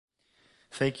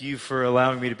Thank you for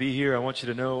allowing me to be here. I want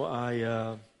you to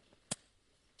know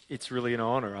it's really an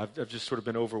honor. I've just sort of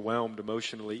been overwhelmed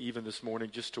emotionally, even this morning,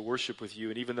 just to worship with you.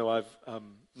 And even though I've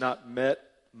not met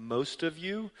most of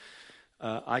you,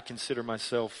 I consider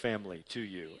myself family to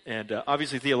you. And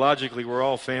obviously, theologically, we're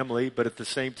all family, but at the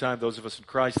same time, those of us in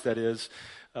Christ, that is,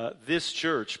 this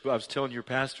church, I was telling your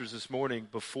pastors this morning,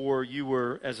 before you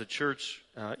were as a church,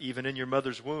 even in your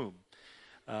mother's womb,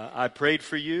 I prayed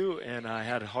for you, and I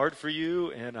had a heart for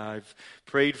you, and I've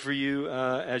prayed for you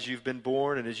as you've been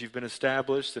born and as you've been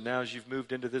established, and now as you've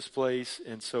moved into this place.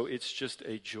 And so it's just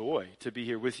a joy to be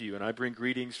here with you. And I bring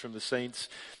greetings from the saints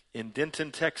in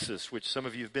Denton, Texas, which some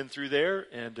of you have been through there,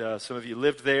 and some of you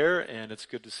lived there, and it's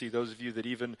good to see those of you that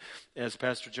even, as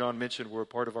Pastor John mentioned, were a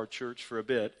part of our church for a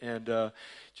bit. And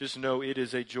just know it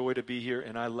is a joy to be here,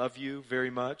 and I love you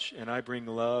very much, and I bring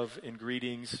love and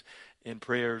greetings and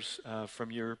prayers from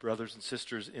your brothers and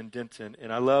sisters in Denton.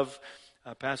 And I love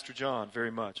Pastor John very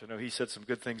much. I know he said some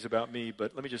good things about me,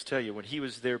 but let me just tell you, when he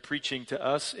was there preaching to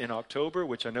us in October,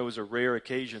 which I know is a rare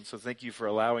occasion, so thank you for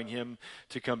allowing him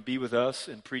to come be with us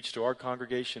and preach to our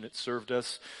congregation. It served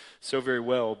us so very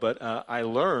well. But I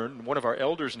learned, one of our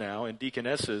elders now and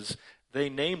deaconesses, they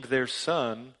named their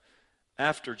son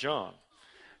after John.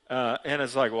 And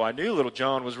it's like, well, I knew little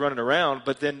John was running around,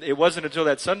 but then it wasn't until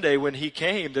that Sunday when he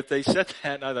came that they said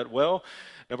that, and I thought, well,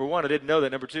 number one, I didn't know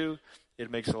that. Number two, it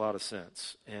makes a lot of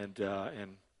sense. And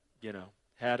you know,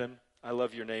 Haddon, I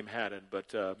love your name, Haddon,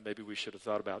 but maybe we should have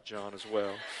thought about John as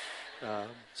well.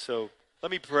 So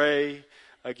let me pray.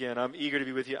 Again, I'm eager to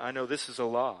be with you. I know this is a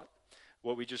lot,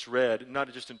 what we just read, not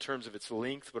just in terms of its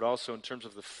length, but also in terms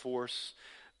of the force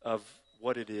of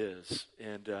what it is.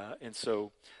 And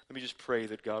so let me just pray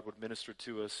that God would minister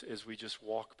to us as we just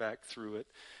walk back through it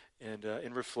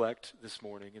and reflect this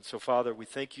morning. And so, Father, we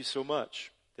thank you so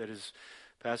much that, as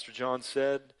Pastor John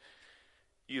said,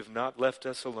 you have not left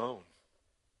us alone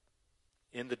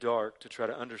in the dark to try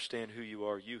to understand who you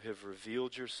are. You have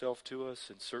revealed yourself to us,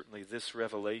 and certainly this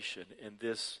revelation and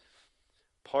this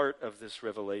part of this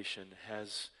revelation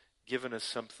has given us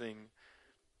something,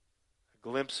 a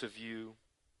glimpse of you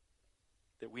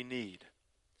that we need.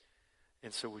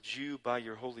 And so would you, by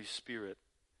your Holy Spirit,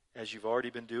 as you've already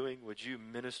been doing, would you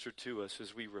minister to us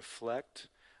as we reflect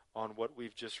on what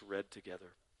we've just read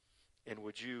together? And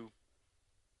would you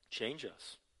change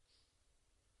us?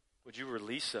 Would you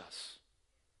release us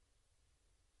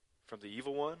from the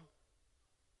evil one,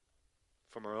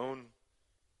 from our own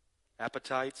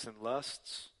appetites and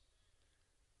lusts?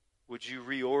 Would you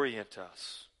reorient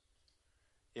us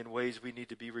in ways we need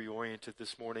to be reoriented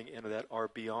this morning, and that are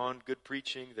beyond good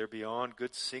preaching, they're beyond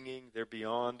good singing, they're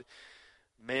beyond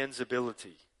man's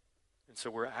ability. And so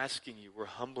we're asking you, we're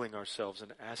humbling ourselves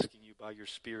and asking you by your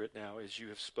Spirit now, as you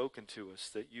have spoken to us,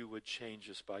 that you would change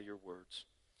us by your words.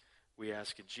 We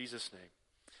ask in Jesus'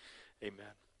 name.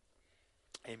 Amen.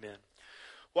 Amen.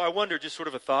 Well, I wonder, just sort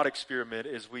of a thought experiment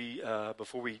as we,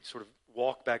 before we sort of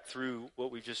walk back through what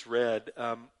we've just read,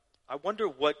 I wonder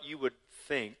what you would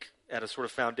think at a sort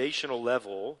of foundational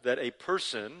level that a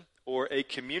person or a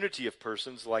community of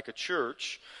persons like a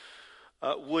church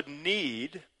would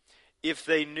need if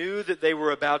they knew that they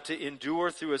were about to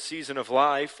endure through a season of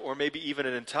life, or maybe even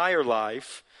an entire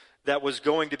life, that was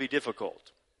going to be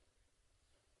difficult.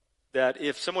 That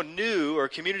if someone knew, or a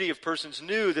community of persons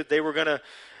knew, that they were going to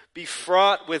be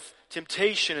fraught with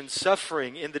temptation and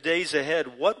suffering in the days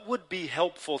ahead, what would be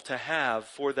helpful to have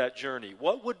for that journey?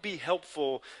 What would be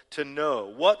helpful to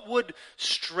know? What would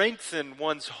strengthen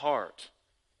one's heart?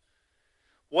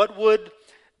 What would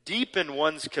deepen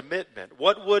one's commitment?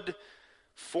 What would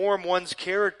form one's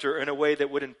character in a way that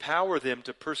would empower them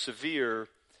to persevere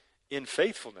in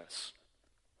faithfulness?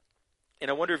 And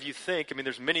I wonder if you think,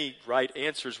 there's many right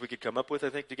answers we could come up with,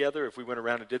 I think, together if we went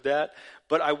around and did that.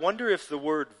 But I wonder if the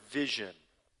word vision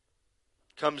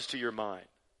comes to your mind.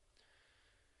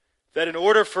 That in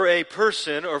order for a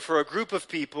person or for a group of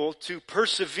people to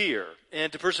persevere,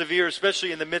 and to persevere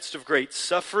especially in the midst of great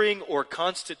suffering or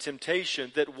constant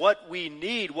temptation, that what we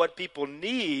need, what people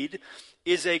need,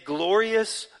 is a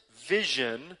glorious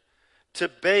vision to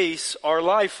base our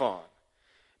life on.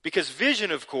 Because vision,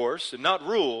 of course, and not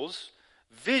rules,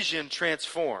 vision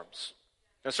transforms.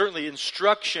 Now, certainly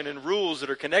instruction and rules that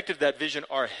are connected to that vision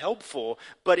are helpful,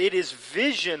 but it is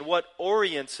vision what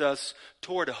orients us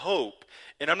toward hope.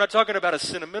 And I'm not talking about a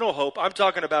sentimental hope. I'm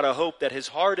talking about a hope that has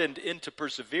hardened into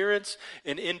perseverance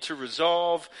and into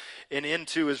resolve and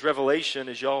into his revelation,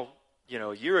 as y'all,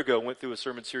 a year ago went through a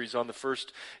sermon series on the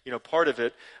first, part of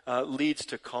it, leads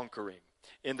to conquering.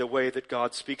 in the way that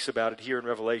God speaks about it here in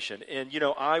Revelation. And,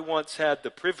 I once had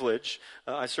the privilege,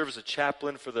 I serve as a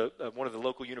chaplain for one of the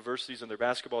local universities on their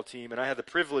basketball team, and I had the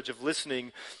privilege of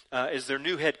listening as their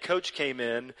new head coach came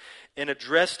in and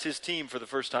addressed his team for the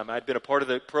first time. I'd been a part of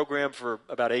the program for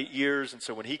about 8 years, and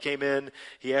so when he came in,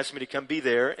 he asked me to come be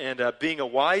there. And being a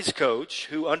wise coach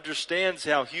who understands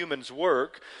how humans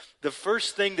work, the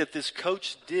first thing that this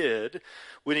coach did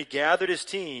when he gathered his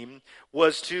team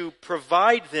was to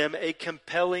provide them a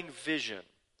compelling vision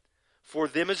for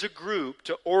them as a group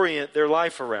to orient their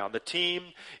life around. The team,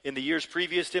 in the years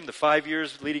previous to him, the 5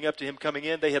 years leading up to him coming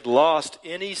in, they had lost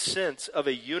any sense of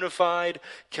a unified,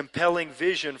 compelling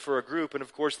vision for a group. And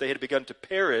of course, they had begun to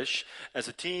perish as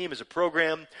a team, as a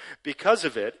program, because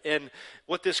of it. And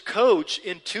what this coach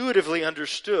intuitively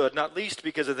understood, not least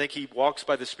because I think he walks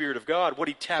by the Spirit of God, what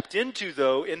he tapped into,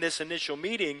 though, in this initial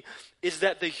meeting, is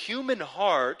that the human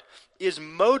heart is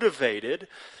motivated,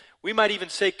 we might even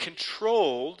say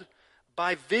controlled,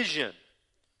 by vision.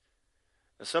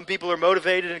 Now, some people are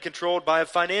motivated and controlled by a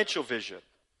financial vision.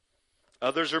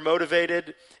 Others are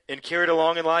motivated and carried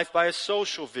along in life by a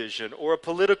social vision or a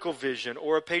political vision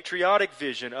or a patriotic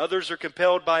vision. Others are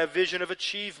compelled by a vision of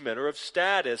achievement or of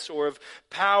status or of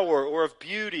power or of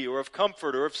beauty or of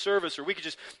comfort or of service. Or we could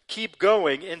just keep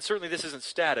going. And certainly this isn't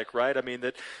static, right? I mean,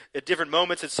 that at different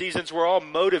moments and seasons, we're all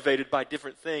motivated by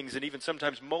different things and even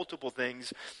sometimes multiple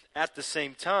things at the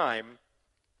same time.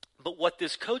 But what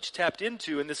this coach tapped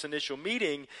into in this initial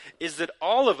meeting is that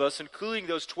all of us, including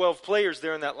those 12 players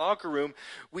there in that locker room,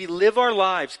 we live our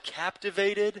lives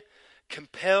captivated,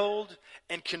 compelled,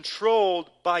 and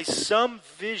controlled by some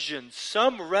vision,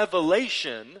 some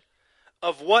revelation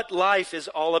of what life is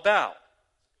all about.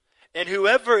 And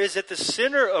whoever is at the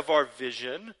center of our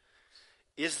vision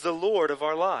is the Lord of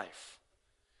our life,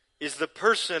 is the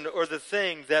person or the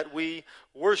thing that we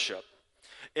worship.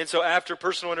 And so after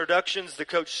personal introductions, the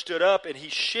coach stood up and he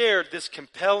shared this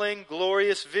compelling,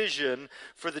 glorious vision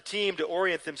for the team to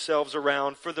orient themselves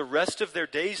around for the rest of their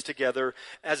days together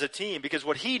as a team. Because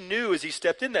what he knew as he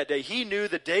stepped in that day, he knew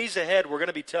the days ahead were going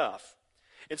to be tough.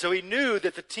 And so he knew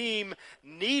that the team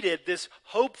needed this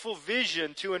hopeful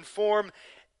vision to inform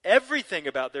everything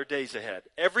about their days ahead.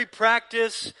 Every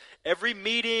practice, every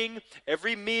meeting,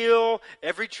 every meal,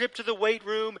 every trip to the weight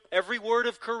room, every word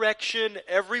of correction,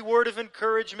 every word of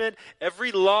encouragement,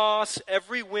 every loss,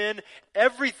 every win,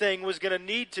 everything was going to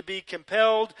need to be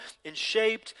compelled and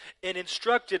shaped and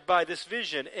instructed by this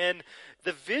vision. And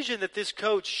the vision that this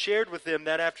coach shared with them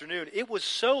that afternoon, it was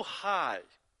so high.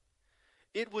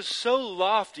 It was so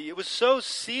lofty. It was so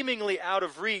seemingly out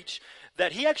of reach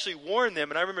that he actually warned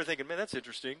them, and I remember thinking, man, that's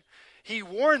interesting. He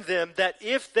warned them that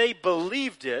if they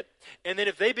believed it, and then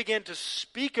if they began to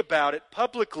speak about it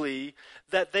publicly,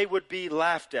 that they would be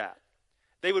laughed at.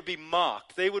 They would be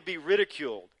mocked. They would be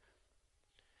ridiculed.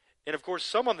 And of course,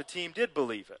 some on the team did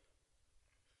believe it.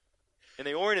 And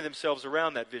they oriented themselves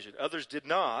around that vision. Others did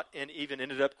not, and even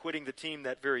ended up quitting the team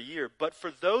that very year. But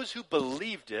for those who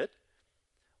believed it,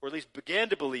 or at least began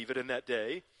to believe it in that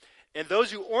day, and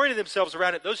those who oriented themselves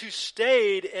around it, those who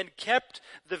stayed and kept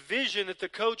the vision that the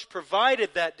coach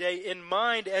provided that day in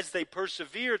mind as they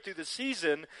persevered through the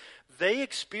season, they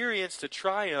experienced a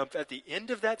triumph at the end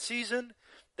of that season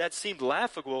that seemed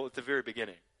laughable at the very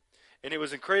beginning. And it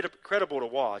was incredible to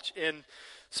watch. And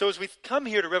so as we come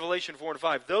here to Revelation 4 and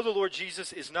 5, though the Lord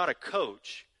Jesus is not a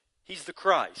coach, he's the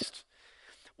Christ.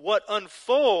 What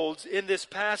unfolds in this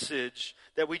passage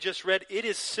that we just read, it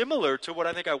is similar to what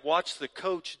I think I watched the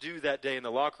coach do that day in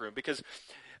the locker room. Because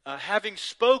having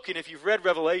spoken, if you've read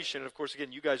Revelation, and of course,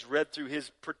 again, you guys read through his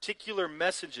particular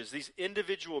messages, these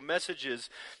individual messages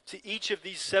to each of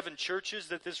these 7 churches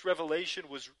that this revelation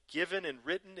was given and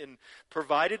written and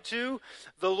provided to,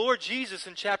 the Lord Jesus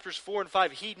in chapters 4 and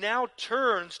 5, he now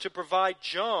turns to provide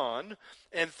John,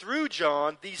 and through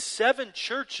John, these 7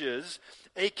 churches,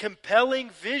 a compelling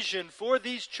vision for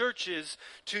these churches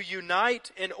to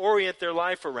unite and orient their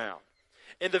life around.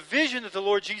 And the vision that the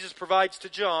Lord Jesus provides to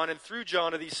John and through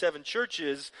John of these 7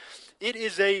 churches, it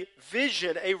is a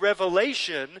vision, a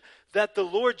revelation that the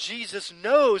Lord Jesus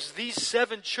knows these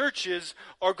 7 churches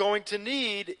are going to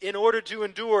need in order to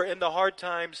endure in the hard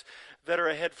times that are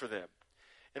ahead for them.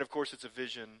 And of course, it's a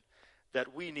vision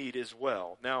that we need as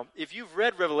well. Now, if you've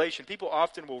read Revelation, people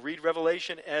often will read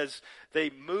Revelation as they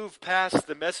move past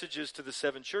the messages to the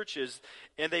 7 churches,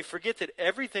 and they forget that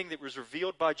everything that was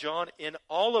revealed by John in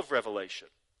all of Revelation,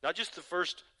 not just the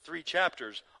first 3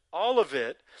 chapters, all of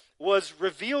it was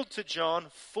revealed to John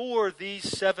for these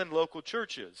 7 local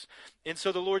churches. And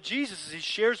so the Lord Jesus, as he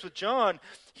shares with John,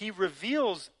 he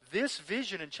reveals this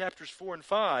vision in chapters 4 and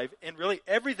 5, and really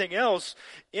everything else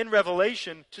in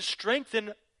Revelation, to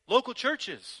strengthen local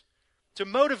churches, to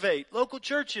motivate local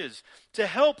churches, to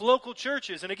help local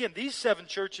churches. And again, these 7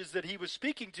 churches that he was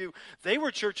speaking to, they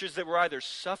were churches that were either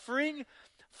suffering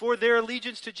for their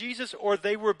allegiance to Jesus, or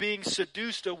they were being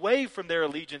seduced away from their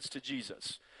allegiance to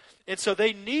Jesus. And so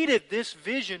they needed this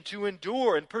vision to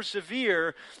endure and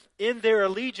persevere in their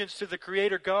allegiance to the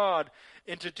Creator God,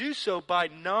 and to do so by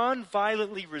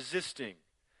non-violently resisting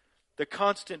the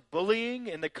constant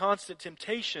bullying and the constant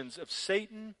temptations of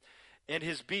Satan and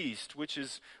his beast, which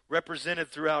is represented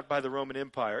throughout by the Roman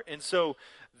Empire. And so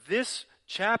this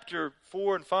chapter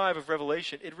 4 and 5 of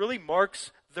Revelation, it really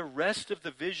marks the rest of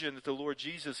the vision that the Lord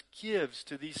Jesus gives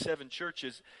to these 7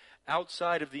 churches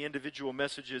outside of the individual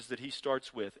messages that he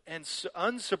starts with. And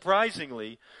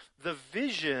unsurprisingly, the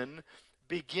vision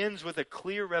begins with a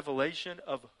clear revelation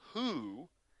of who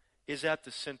is at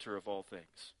the center of all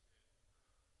things.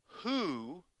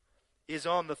 Who is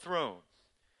on the throne?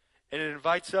 And it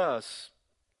invites us,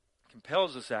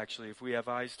 compels us actually, if we have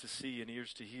eyes to see and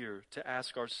ears to hear, to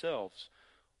ask ourselves,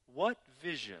 what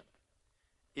vision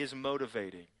is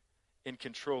motivating and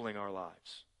controlling our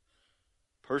lives?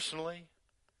 Personally,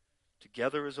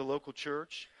 together as a local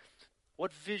church,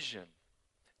 what vision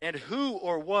and who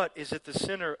or what is at the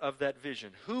center of that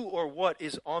vision? Who or what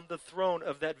is on the throne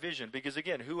of that vision? Because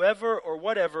again, whoever or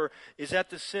whatever is at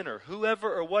the center,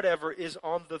 whoever or whatever is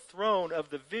on the throne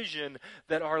of the vision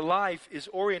that our life is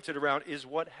oriented around, is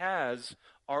what has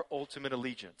our ultimate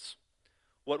allegiance.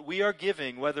 What we are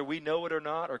giving, whether we know it or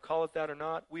not, or call it that or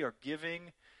not, we are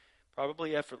giving,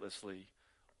 probably effortlessly,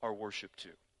 our worship to.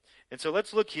 And so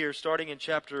let's look here, starting in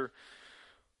chapter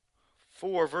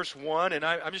 4, verse 1, and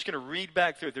I'm just going to read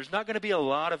back through it. There's not going to be a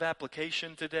lot of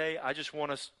application today. I just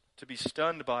want us to be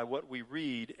stunned by what we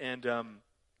read, and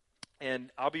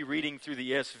I'll be reading through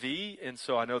the ESV, and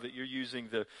so I know that you're using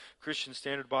the Christian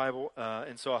Standard Bible,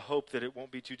 and so I hope that it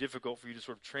won't be too difficult for you to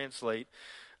sort of translate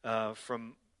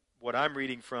from what I'm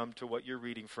reading from to what you're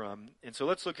reading from. And so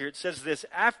let's look here. It says this,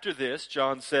 after this,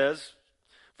 John says,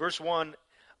 verse 1,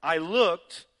 I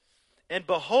looked, and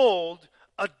behold,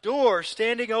 a door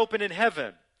standing open in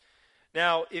heaven.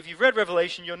 Now, if you've read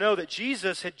Revelation, you'll know that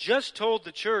Jesus had just told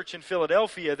the church in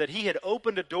Philadelphia that he had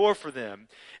opened a door for them.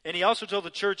 And he also told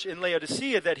the church in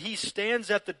Laodicea that he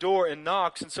stands at the door and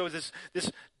knocks. And so this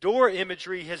door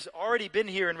imagery has already been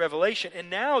here in Revelation. And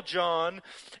now John,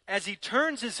 as he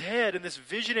turns his head in this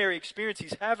visionary experience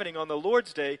he's having on the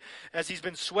Lord's Day, as he's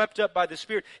been swept up by the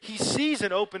Spirit, he sees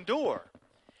an open door.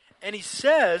 And he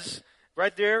says,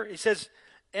 right there, he says,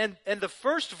 And the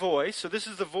first voice, so this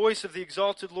is the voice of the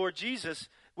exalted Lord Jesus,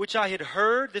 which I had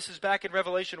heard, this is back in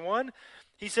Revelation 1,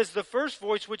 he says, the first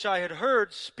voice which I had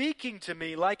heard speaking to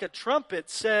me like a trumpet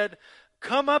said,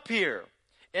 come up here,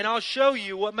 and I'll show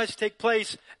you what must take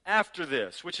place after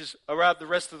this, which is around the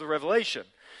rest of the Revelation.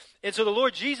 And so the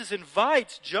Lord Jesus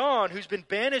invites John, who's been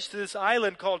banished to this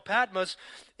island called Patmos,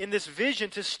 in this vision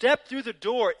to step through the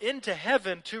door into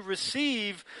heaven to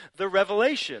receive the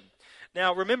revelation.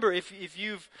 Now, remember, if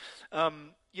you've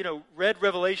read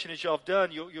Revelation as y'all have done,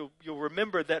 you'll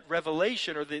remember that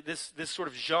Revelation, or this sort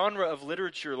of genre of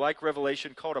literature like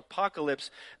Revelation called Apocalypse,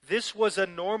 this was a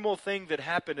normal thing that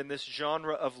happened in this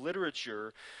genre of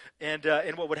literature. And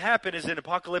what would happen is in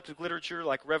apocalyptic literature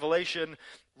like Revelation,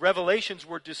 revelations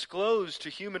were disclosed to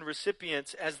human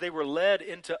recipients as they were led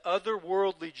into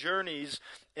otherworldly journeys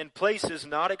and places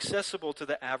not accessible to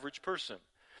the average person.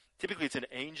 Typically, it's an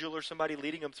angel or somebody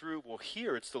leading them through. Well,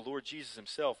 here it's the Lord Jesus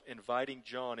himself inviting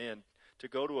John in to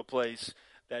go to a place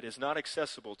that is not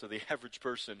accessible to the average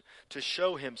person, to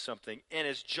show him something. And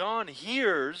as John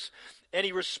hears and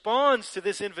he responds to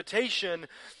this invitation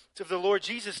to the Lord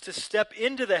Jesus to step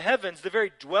into the heavens, the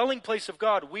very dwelling place of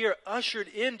God, we are ushered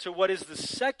into what is the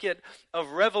second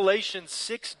of Revelation's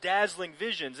 6 dazzling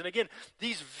visions. And again,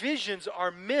 these visions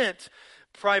are meant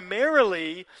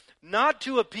primarily not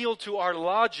to appeal to our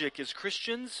logic as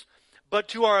Christians, but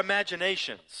to our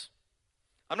imaginations.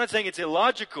 I'm not saying it's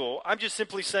illogical. I'm just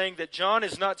simply saying that John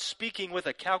is not speaking with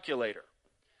a calculator.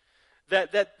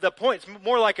 That the point, it's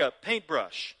more like a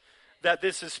paintbrush that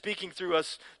this is speaking to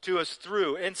us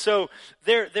through. And so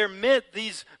they're meant,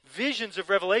 these visions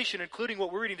of Revelation, including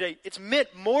what we're reading today, it's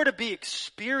meant more to be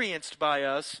experienced by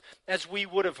us as we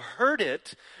would have heard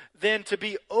it than to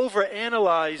be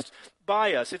overanalyzed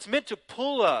by us. It's meant to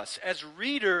pull us as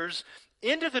readers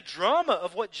into the drama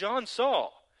of what John saw.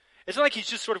 It's not like he's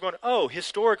just sort of going, oh,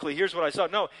 historically, here's what I saw.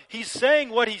 No, he's saying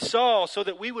what he saw so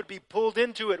that we would be pulled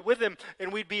into it with him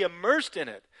and we'd be immersed in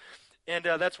it. And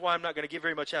that's why I'm not going to give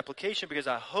very much application, because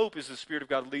I hope as the Spirit of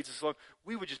God leads us along,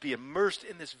 we would just be immersed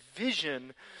in this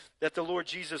vision that the Lord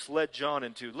Jesus led John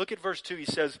into. Look at verse 2. He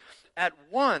says, "At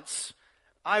once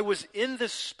I was in the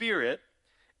Spirit,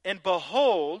 and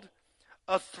behold,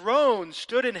 a throne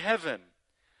stood in heaven,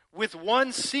 with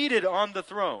one seated on the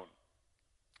throne."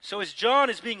 So as John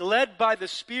is being led by the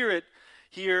Spirit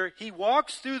here, he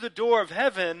walks through the door of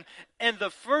heaven, and the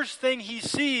first thing he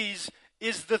sees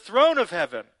is the throne of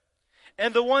heaven.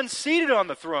 And the one seated on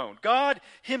the throne, God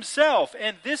himself.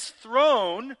 And this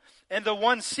throne and the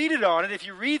one seated on it, if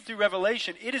you read through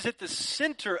Revelation, it is at the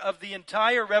center of the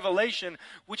entire Revelation,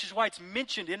 which is why it's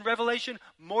mentioned in Revelation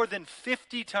more than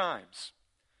 50 times.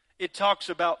 It talks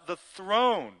about the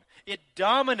throne. It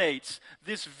dominates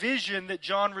this vision that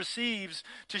John receives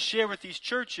to share with these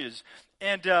churches.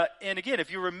 And again,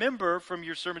 if you remember from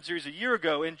your sermon series a year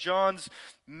ago, in John's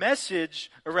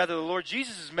message, or rather the Lord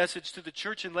Jesus' message to the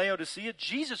church in Laodicea,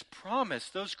 Jesus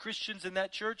promised those Christians in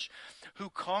that church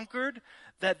who conquered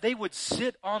that they would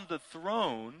sit on the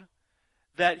throne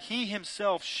that he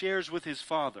himself shares with his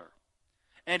Father.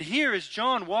 And here, as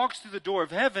John walks through the door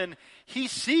of heaven, he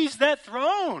sees that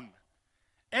throne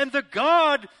and the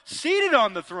God seated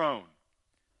on the throne.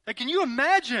 Now, can you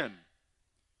imagine?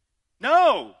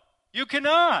 No. You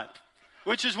cannot,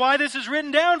 which is why this is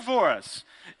written down for us.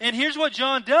 And here's what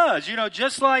John does.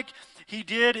 Just like he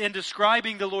did in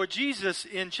describing the Lord Jesus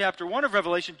in chapter 1 of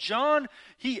Revelation, John,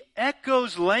 he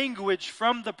echoes language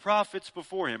from the prophets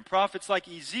before him. Prophets like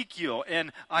Ezekiel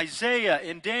and Isaiah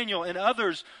and Daniel and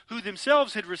others who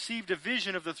themselves had received a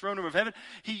vision of the throne room of heaven.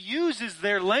 He uses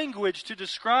their language to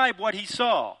describe what he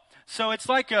saw. So it's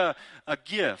like a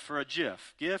GIF or a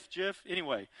GIF. GIF?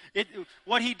 Anyway,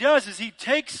 what he does is he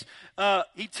takes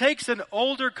an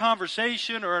older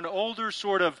conversation or an older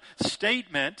sort of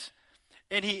statement,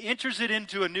 and he enters it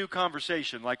into a new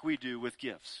conversation like we do with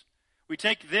GIFs. We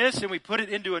take this and we put it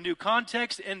into a new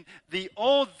context, and the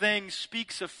old thing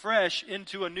speaks afresh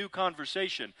into a new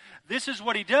conversation. This is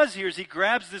what he does here, is he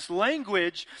grabs this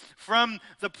language from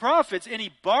the prophets and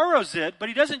he borrows it, but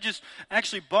he doesn't just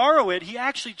actually borrow it, he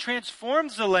actually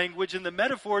transforms the language and the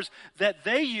metaphors that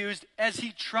they used as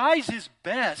he tries his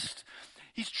best.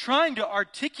 He's trying to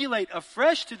articulate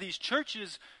afresh to these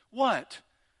churches what?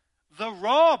 The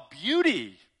raw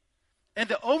beauty and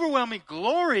the overwhelming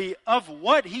glory of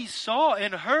what he saw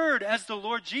and heard as the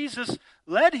Lord Jesus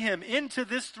led him into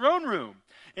this throne room.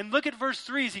 And look at verse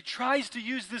 3 as he tries to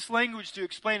use this language to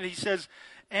explain it. He says,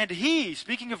 "And he,"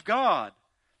 speaking of God,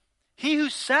 "he who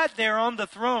sat there on the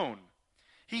throne,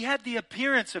 he had the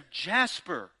appearance of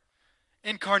jasper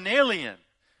and carnelian,"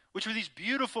 which were these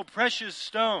beautiful precious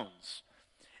stones.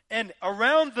 "And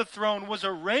around the throne was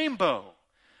a rainbow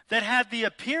that had the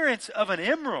appearance of an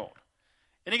emerald."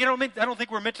 And again, I don't think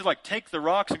we're meant to take the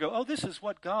rocks and go, "Oh, this is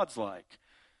what God's like."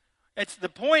 The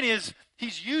point is,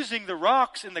 he's using the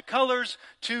rocks and the colors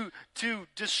to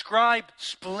describe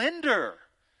splendor.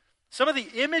 Some of the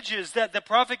images that the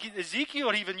prophet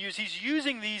Ezekiel even used, he's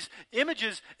using these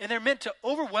images, and they're meant to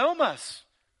overwhelm us.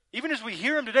 Even as we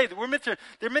hear them today,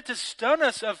 they're meant to stun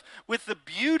us with the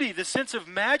beauty, the sense of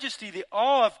majesty, the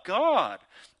awe of God.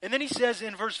 And then he says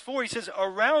in verse 4, he says,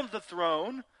 "Around the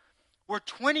throne were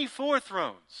 24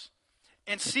 thrones,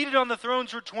 and seated on the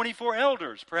thrones were 24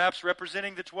 elders," perhaps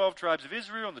representing the 12 tribes of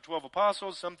Israel and the 12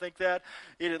 apostles. Some think that.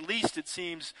 At least it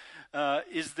seems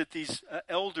is that these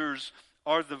elders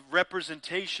are the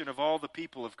representation of all the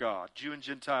people of God, Jew and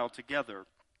Gentile together.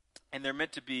 And they're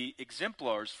meant to be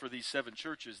exemplars for these 7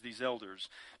 churches, these elders,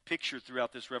 pictured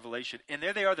throughout this Revelation. And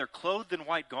there they are. They're clothed in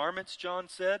white garments, John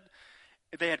said.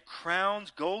 They had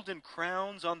crowns, golden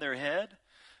crowns on their head.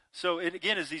 So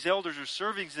again, as these elders are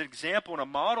serving as an example and a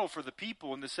model for the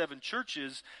people in the 7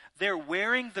 churches, they're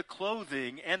wearing the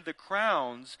clothing and the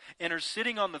crowns and are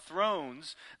sitting on the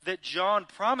thrones that John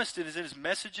promised in his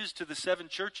messages to the 7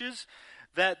 churches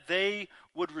that they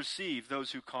would receive,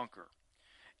 those who conquer.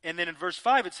 And then in verse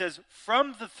 5 it says,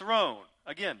 "From the throne,"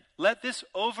 again, let this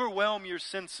overwhelm your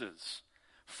senses.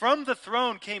 "From the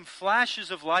throne came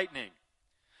flashes of lightning,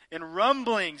 and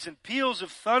rumblings and peals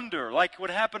of thunder, like what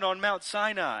happened on Mount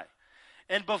Sinai.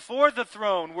 And before the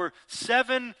throne were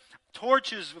 7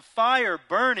 torches of fire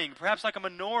burning, perhaps like a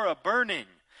menorah burning,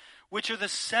 which are the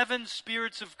 7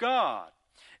 spirits of God."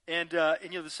 And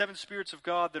the 7 spirits of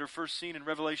God that are first seen in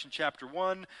Revelation chapter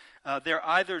 1, they're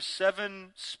either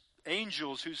 7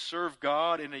 angels who serve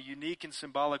God in a unique and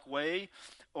symbolic way,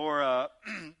 or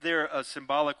they're a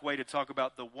symbolic way to talk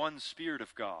about the one Spirit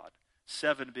of God.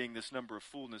 7 being this number of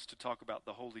fullness to talk about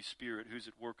the Holy Spirit who's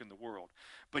at work in the world.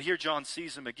 But here John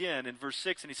sees him again in verse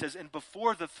 6, and he says, "And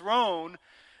before the throne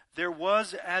there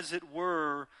was, as it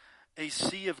were, a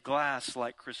sea of glass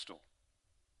like crystal.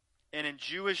 And in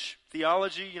Jewish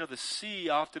theology, the sea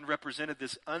often represented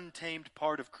this untamed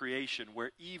part of creation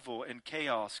where evil and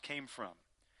chaos came from.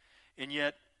 And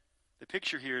yet, the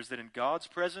picture here is that in God's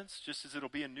presence, just as it'll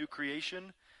be in new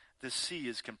creation, the sea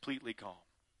is completely calm.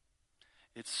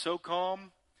 It's so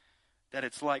calm that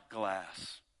it's like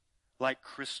glass, like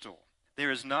crystal.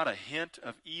 There is not a hint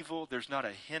of evil. There's not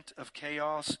a hint of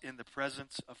chaos in the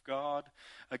presence of God.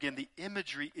 Again, the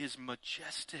imagery is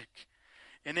majestic.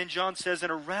 And then John says,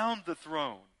 and around the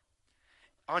throne,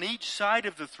 on each side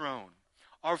of the throne,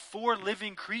 are 4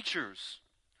 living creatures,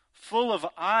 full of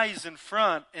eyes in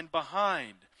front and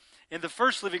behind. And the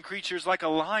first living creature is like a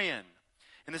lion,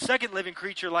 and the second living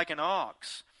creature like an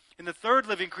ox, and the third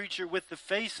living creature with the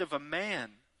face of a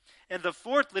man, and the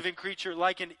fourth living creature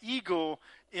like an eagle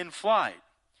in flight.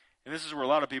 And this is where a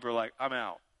lot of people are like, I'm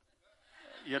out.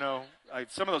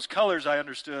 Some of those colors I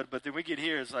understood, but then we get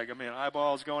here, it's like,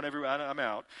 eyeballs going everywhere, I'm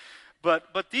out.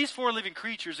 But these 4 living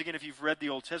creatures, again, if you've read the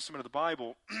Old Testament of the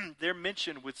Bible, they're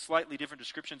mentioned with slightly different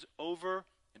descriptions over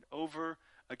and over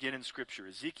again in Scripture.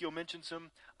 Ezekiel mentions them,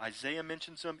 Isaiah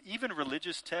mentions them, even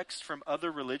religious texts from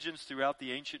other religions throughout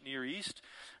the ancient Near East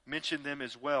mention them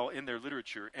as well in their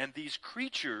literature. And these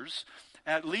creatures,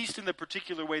 at least in the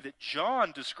particular way that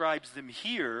John describes them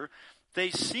here, they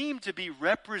seem to be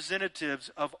representatives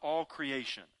of all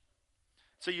creation.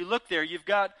 So you look there, you've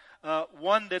got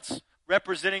one that's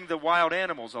representing the wild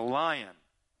animals, a lion.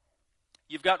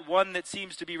 You've got one that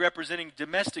seems to be representing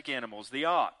domestic animals, the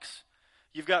ox.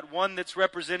 You've got one that's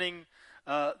representing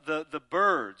the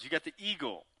birds. You've got the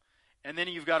eagle. And then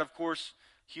you've got, of course,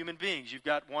 human beings. You've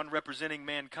got one representing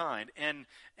mankind. And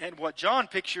what John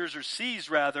pictures, or sees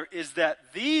rather, is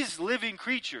that these living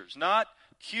creatures, not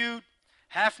cute,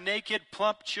 half-naked,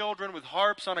 plump children with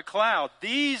harps on a cloud,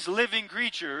 these living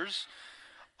creatures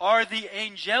are the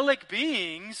angelic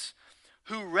beings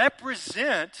who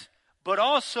represent but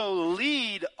also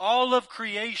lead all of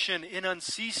creation in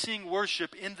unceasing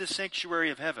worship in the sanctuary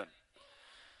of heaven.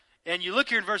 And you look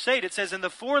here in verse 8, it says, and the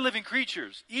 4 living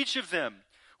creatures, each of them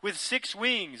with 6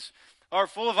 wings, are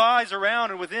full of eyes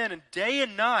around and within, and day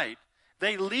and night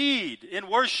they lead in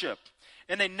worship,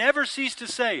 and they never cease to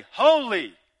say,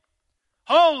 holy,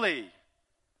 holy,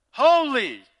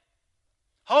 holy,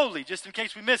 holy, just in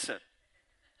case we miss it,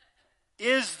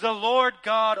 is the Lord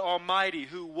God Almighty,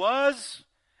 who was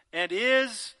and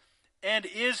is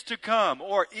to come,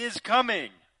 or is coming.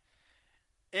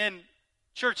 And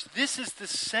church, this is the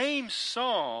same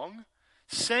song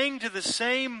sung to the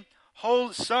same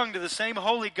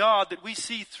holy God that we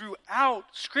see throughout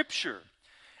Scripture.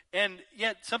 And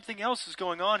yet something else is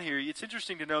going on here. It's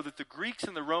interesting to know that the Greeks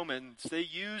and the Romans, they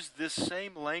used this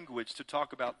same language to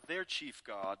talk about their chief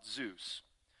god, Zeus.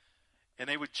 And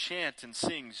they would chant and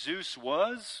sing, Zeus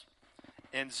was,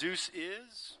 and Zeus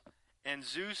is, and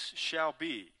Zeus shall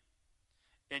be.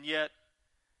 And yet,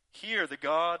 here the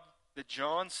God that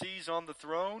John sees on the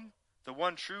throne, the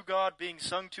one true God being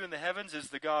sung to in the heavens, is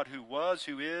the God who was,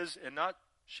 who is, and not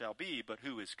shall be, but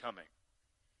who is coming.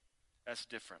 That's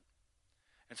different.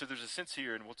 And so there's a sense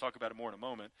here, and we'll talk about it more in a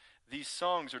moment, these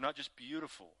songs are not just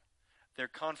beautiful, they're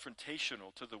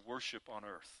confrontational to the worship on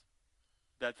earth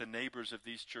that the neighbors of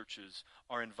these churches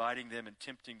are inviting them and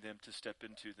tempting them to step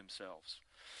into themselves.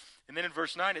 And then in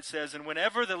verse 9 it says, and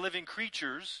whenever the living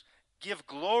creatures give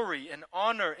glory and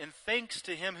honor and thanks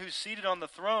to him who's seated on the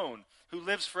throne, who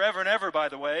lives forever and ever, by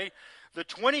the way, the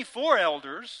 24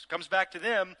 elders, comes back to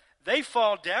them, they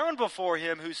fall down before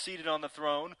him who's seated on the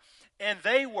throne, and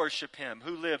they worship him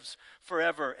who lives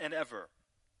forever and ever.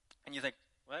 And you think,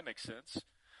 well, that makes sense.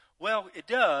 Well, it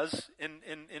does in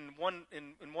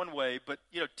one way, but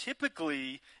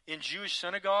typically in Jewish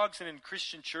synagogues and in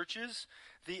Christian churches,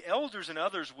 the elders and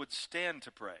others would stand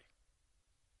to pray,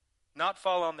 not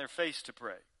fall on their face to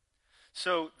pray.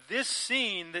 So this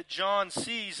scene that John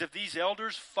sees of these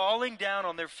elders falling down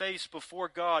on their face before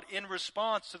God in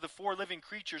response to the 4 living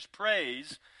creatures'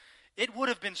 praise, it would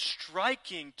have been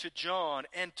striking to John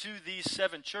and to these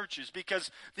 7 churches,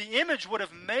 because the image would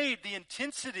have made the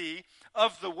intensity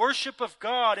of the worship of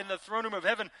God in the throne room of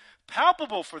heaven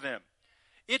palpable for them.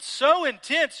 It's so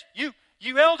intense. You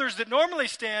elders that normally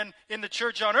stand in the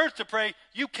church on earth to pray,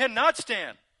 you cannot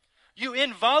stand. You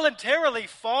involuntarily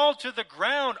fall to the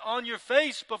ground on your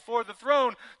face before the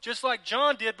throne, just like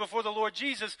John did before the Lord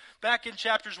Jesus back in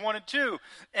chapters 1 and 2.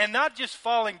 And not just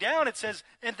falling down, it says,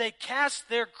 and they cast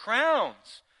their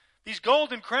crowns, these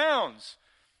golden crowns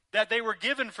that they were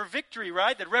given for victory,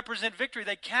 right, that represent victory.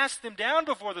 They cast them down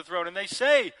before the throne, and they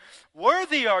say,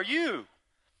 worthy are you,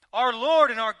 our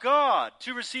Lord and our God,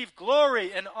 to receive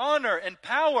glory and honor and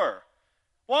power.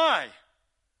 Why?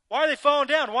 Why are they falling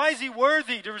down? Why is he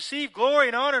worthy to receive glory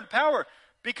and honor and power?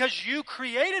 Because you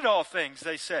created all things,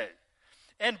 they say.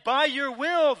 And by your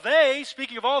will, they,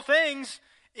 speaking of all things,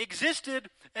 existed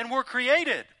and were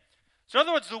created. So in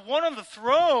other words, the one on the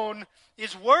throne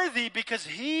is worthy because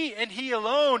he and he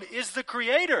alone is the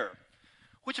creator,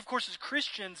 which of course as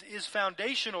Christians is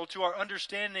foundational to our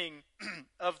understanding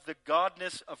of the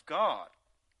godness of God.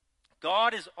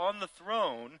 God is on the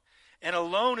throne and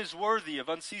alone is worthy of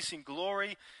unceasing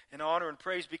glory and honor and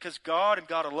praise because God and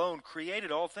God alone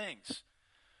created all things.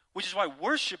 Which is why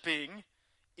worshiping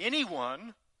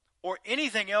anyone or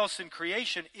anything else in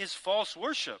creation is false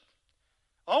worship.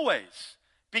 Always.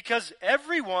 Because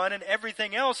everyone and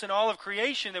everything else in all of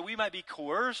creation that we might be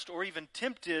coerced or even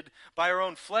tempted by our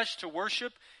own flesh to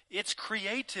worship, it's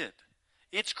created.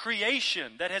 It's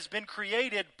creation that has been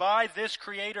created by this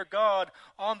Creator God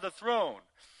on the throne.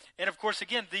 And of course,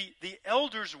 again, the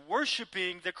elders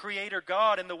worshiping the Creator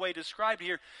God in the way described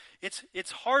here,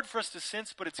 it's hard for us to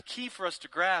sense, but it's key for us to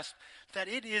grasp that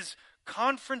it is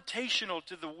confrontational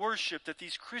to the worship that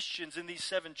these Christians in these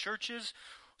 7 churches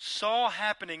saw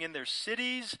happening in their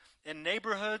cities and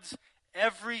neighborhoods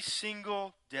every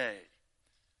single day,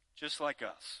 just like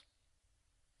us.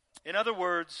 In other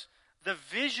words, the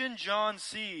vision John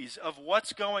sees of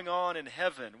what's going on in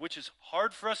heaven, which is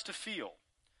hard for us to feel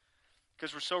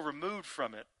because we're so removed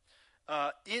from it,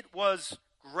 it was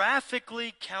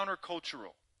graphically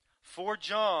countercultural for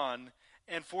John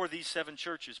and for these 7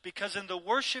 churches. Because in the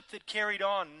worship that carried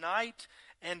on night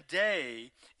and day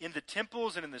in the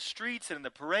temples and in the streets and in the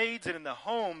parades and in the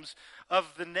homes of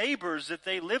the neighbors that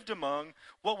they lived among,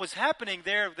 what was happening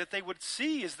there that they would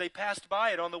see as they passed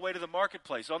by it on the way to the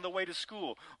marketplace, on the way to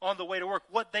school, on the way to work,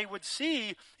 what they would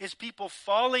see is people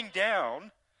falling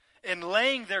down and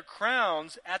laying their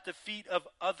crowns at the feet of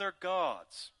other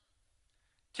gods.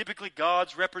 Typically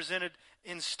gods represented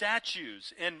in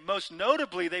statues, and most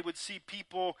notably they would see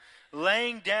people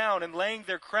laying down and laying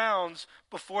their crowns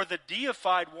before the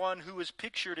deified one who is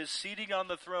pictured as seated on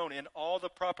the throne in all the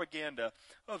propaganda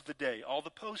of the day, all the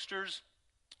posters,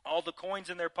 all the coins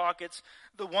in their pockets,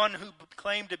 the one who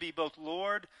claimed to be both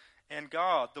Lord and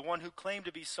God, the one who claimed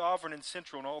to be sovereign and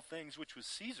central in all things, which was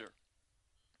Caesar,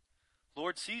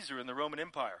 Lord Caesar in the Roman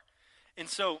Empire. And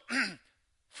so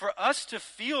for us to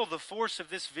feel the force of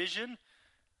this vision,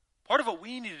 part of what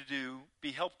we need to do,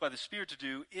 be helped by the Spirit to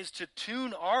do, is to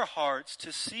tune our hearts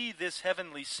to see this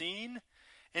heavenly scene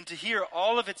and to hear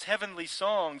all of its heavenly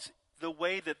songs the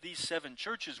way that these 7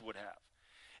 churches would have.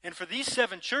 And for these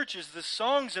 7 churches, the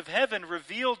songs of heaven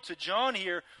revealed to John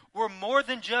here were more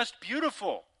than just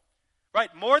beautiful.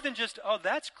 Right? More than just, oh,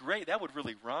 that's great. That would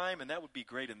really rhyme, and that would be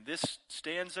great in this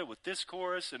stanza with this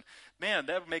chorus. And man,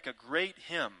 that would make a great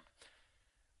hymn.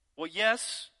 Well,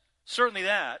 yes, certainly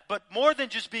that. But more than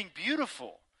just being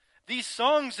beautiful, these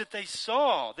songs that they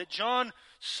saw, that John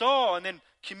saw and then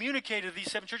communicated to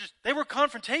these 7 churches, they were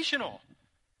confrontational.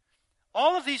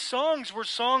 All of these songs were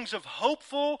songs of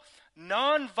hopeful,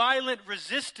 nonviolent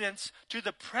resistance to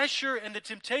the pressure and the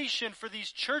temptation for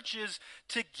these churches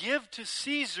to give to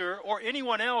Caesar or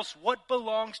anyone else what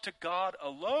belongs to God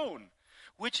alone,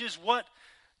 which is what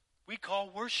we call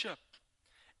worship.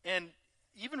 And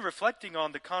even reflecting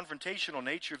on the confrontational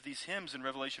nature of these hymns in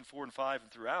Revelation 4 and 5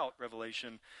 and throughout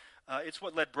Revelation, it's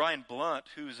what led Brian Blunt,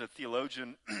 who's a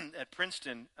theologian at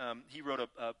Princeton, he wrote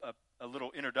a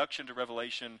little introduction to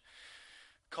Revelation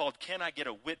called "Can I Get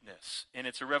a Witness?" And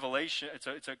it's a revelation.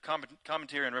 It's a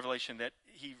commentary on Revelation that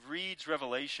he reads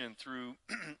Revelation through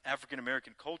African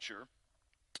American culture,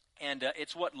 and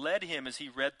it's what led him as he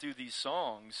read through these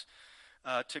songs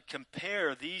to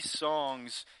compare these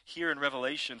songs here in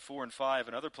Revelation 4 and 5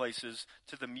 and other places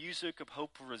to the music of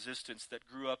hopeful resistance that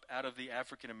grew up out of the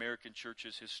African American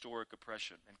church's historic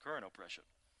oppression and current oppression.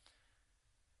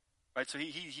 Right. So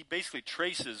he basically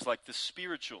traces like the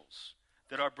spirituals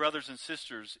that our brothers and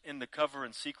sisters in the cover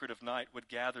and secret of night would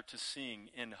gather to sing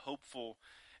in hopeful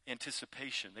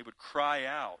anticipation. They would cry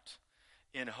out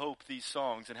in hope these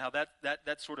songs, and how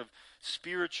that sort of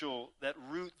spiritual, that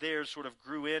root there sort of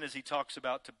grew in as he talks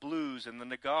about to blues and then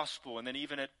the gospel, and then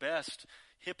even at best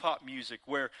hip-hop music,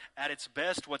 where at its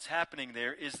best what's happening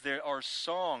there is there are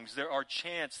songs, there are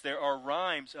chants, there are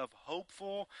rhymes of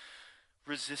hopeful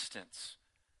resistance.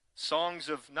 Songs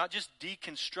of not just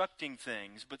deconstructing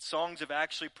things, but songs of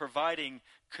actually providing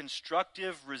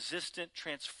constructive, resistant,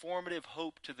 transformative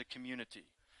hope to the community.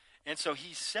 And so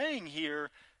he's saying here,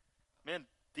 man,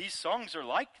 these songs are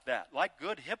like that, like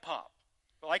good hip-hop,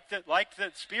 like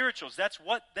the spirituals. That's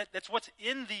what's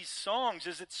in these songs,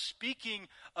 is it's speaking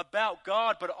about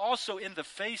God, but also in the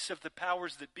face of the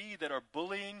powers that be that are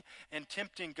bullying and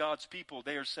tempting God's people.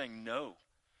 They are saying, no,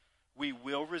 we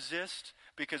will resist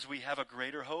because we have a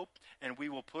greater hope, and we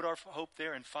will put our hope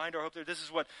there and find our hope there. This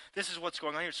is what's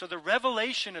going on here. So the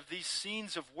revelation of these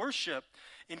scenes of worship,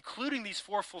 including these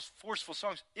forceful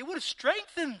songs, it would have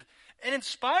strengthened and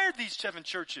inspired these 7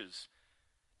 churches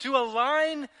to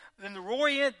align and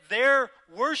orient their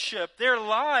worship, their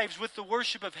lives, with the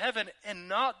worship of heaven and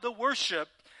not the worship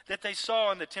that they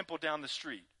saw in the temple down the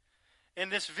street. And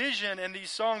this vision and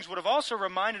these songs would have also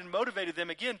reminded and motivated them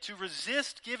again to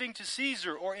resist giving to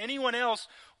Caesar or anyone else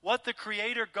what the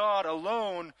Creator God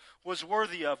alone was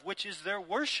worthy of, which is their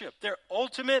worship, their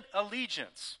ultimate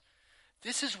allegiance.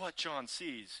 This is what John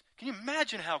sees. Can you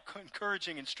imagine how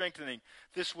encouraging and strengthening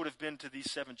this would have been to these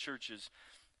 7 churches,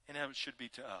 and how it should be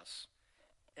to us?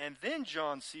 And then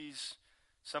John sees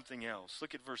something else.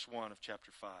 Look at verse 1 of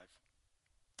chapter 5.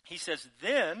 He says,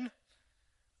 "Then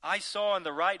I saw in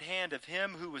the right hand of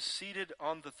him who was seated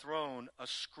on the throne a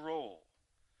scroll,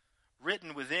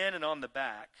 written within and on the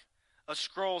back, a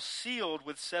scroll sealed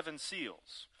with 7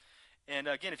 seals." And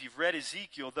again, if you've read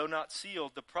Ezekiel, though not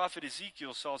sealed, the prophet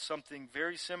Ezekiel saw something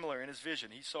very similar in his vision.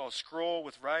 He saw a scroll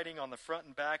with writing on the front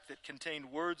and back that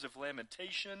contained words of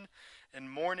lamentation and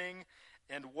mourning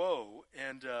and woe.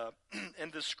 And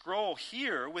the scroll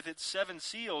here, with its 7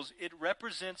 seals, it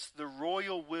represents the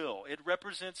royal will. It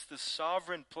represents the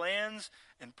sovereign plans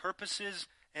and purposes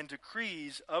and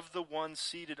decrees of the one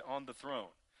seated on the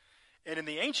throne. And in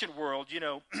the ancient world,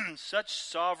 such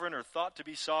sovereign or thought to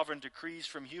be sovereign decrees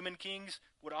from human kings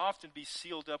would often be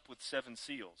sealed up with 7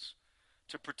 seals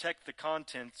to protect the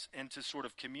contents and to sort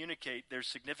of communicate their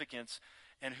significance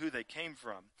and who they came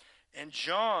from. And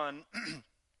John,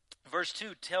 verse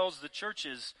 2, tells the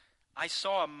churches, "I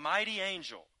saw a mighty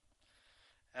angel,"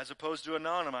 as opposed to a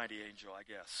non-mighty angel, I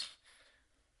guess.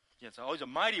 Yeah, it's always a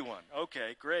mighty one.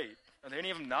 Okay, great. Are there any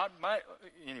of them not mighty?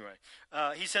 Anyway,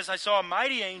 he says, "I saw a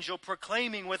mighty angel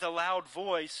proclaiming with a loud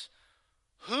voice,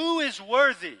 'Who is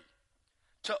worthy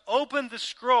to open the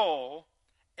scroll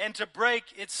and to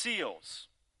break its seals?'"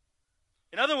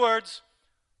 In other words,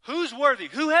 who's worthy?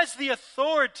 Who has the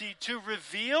authority to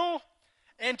reveal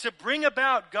and to bring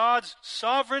about God's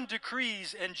sovereign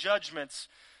decrees and judgments?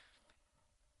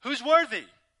 Who's worthy?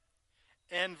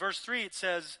 And verse 3, it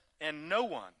says, "And no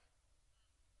one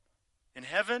in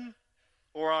heaven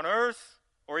or on earth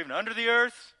or even under the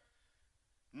earth,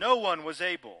 no one was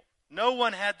able, no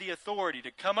one had the authority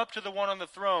to come up to the one on the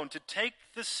throne, to take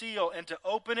the seal and to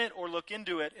open it or look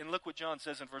into it." And look what John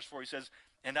says in verse 4. He says,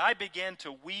 "And I began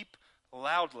to weep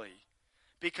loudly,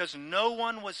 because no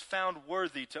one was found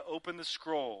worthy to open the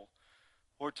scroll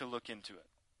or to look into it."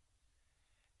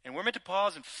 And we're meant to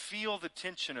pause and feel the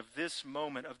tension of this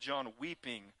moment of John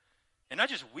weeping. And not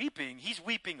just weeping, he's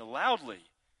weeping loudly.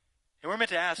 And we're meant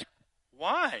to ask,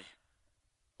 why?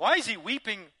 Why is he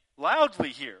weeping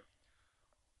loudly here?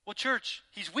 Well, church,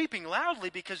 he's weeping loudly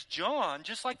because John,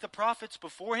 just like the prophets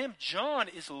before him, John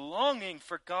is longing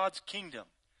for God's kingdom.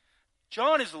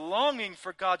 John is longing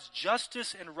for God's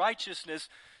justice and righteousness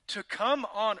to come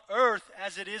on earth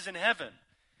as it is in heaven.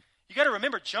 You got to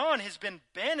remember, John has been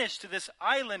banished to this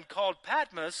island called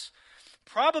Patmos,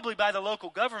 probably by the local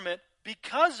government,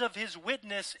 because of his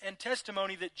witness and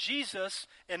testimony that Jesus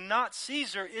and not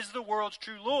Caesar is the world's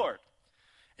true Lord.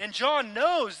 And John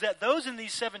knows that those in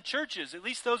these 7 churches, at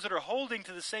least those that are holding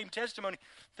to the same testimony,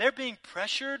 they're being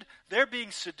pressured, they're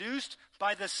being seduced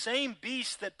by the same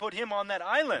beast that put him on that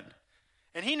island.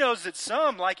 And he knows that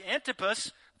some, like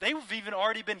Antipas, they've even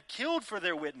already been killed for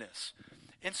their witness.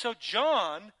 And so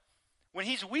John, when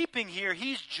he's weeping here,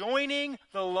 he's joining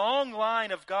the long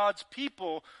line of God's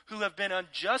people who have been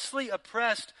unjustly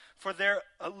oppressed for their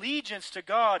allegiance to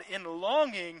God, in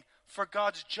longing for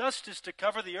God's justice to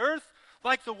cover the earth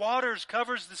like the waters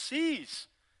covers the seas.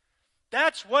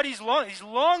 That's what he's longing. He's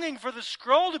longing for the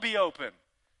scroll to be open.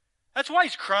 That's why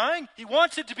he's crying. He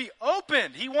wants it to be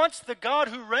opened. He wants the God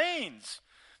who reigns,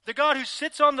 the God who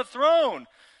sits on the throne,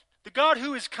 the God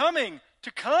who is coming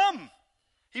to come.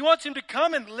 He wants him to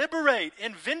come and liberate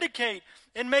and vindicate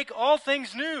and make all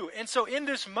things new. And so in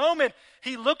this moment,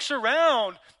 he looks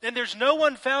around and there's no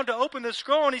one found to open the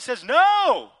scroll, and he says,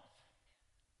 "No,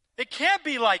 it can't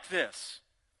be like this.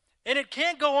 And it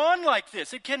can't go on like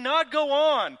this. It cannot go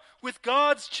on with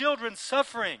God's children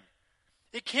suffering.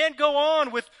 It can't go on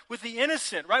with the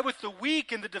innocent, right? With the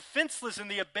weak and the defenseless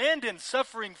and the abandoned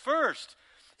suffering first.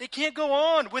 It can't go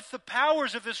on with the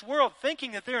powers of this world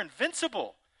thinking that they're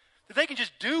invincible, that they can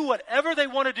just do whatever they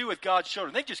want to do with God's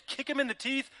children. They can just kick them in the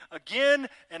teeth again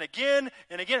and again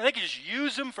and again. They can just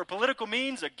use them for political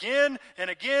means again and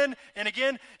again and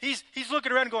again. He's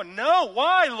looking around and going, "No,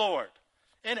 why, Lord?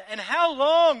 And how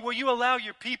long will you allow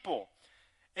your people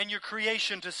and your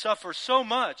creation to suffer so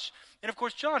much? And of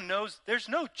course, John knows there's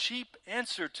no cheap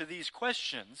answer to these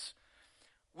questions,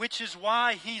 which is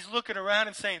why he's looking around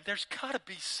and saying, there's got to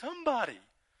be somebody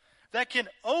that can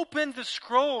open the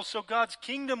scroll so God's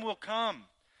kingdom will come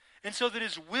and so that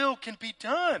his will can be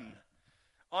done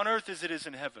on earth as it is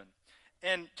in heaven.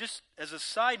 And just as a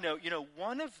side note,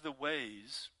 one of the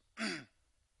ways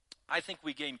I think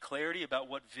we gain clarity about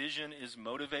what vision is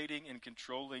motivating and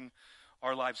controlling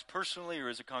our lives personally or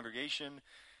as a congregation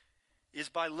is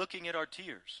by looking at our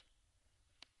tears.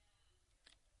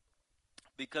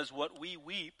 Because what we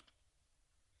weep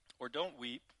or don't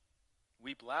weep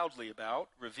loudly about,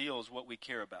 reveals what we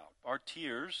care about. Our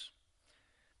tears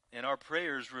and our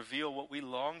prayers reveal what we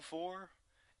long for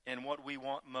and what we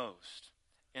want most.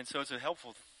 And so it's a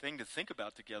helpful thing to think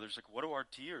about together. It's like, what do our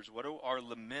tears, what do our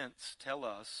laments tell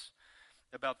us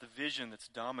about the vision that's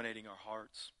dominating our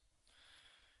hearts?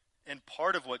 And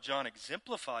part of what John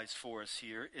exemplifies for us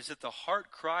here is that the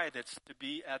heart cry that's to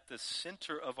be at the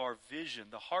center of our vision,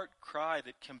 the heart cry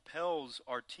that compels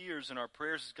our tears and our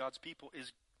prayers as God's people,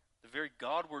 is the very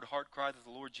Godward heart cry that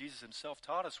the Lord Jesus himself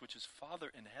taught us, which is,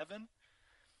 Father in heaven,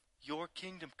 your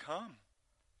kingdom come.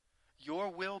 Your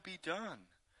will be done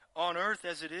on earth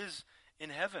as it is in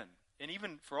heaven. And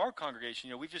even for our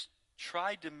congregation, we've just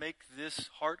tried to make this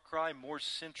heart cry more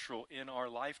central in our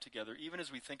life together, even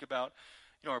as we think about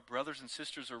our brothers and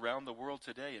sisters around the world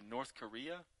today in North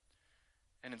Korea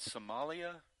and in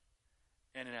Somalia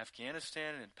and in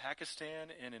Afghanistan and in Pakistan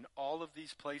and in all of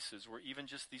these places where even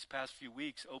just these past few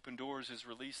weeks, Open Doors has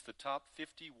released the top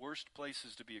 50 worst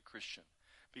places to be a Christian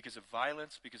because of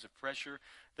violence, because of pressure,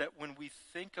 that when we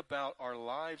think about our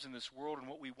lives in this world and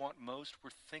what we want most, we're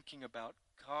thinking about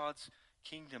God's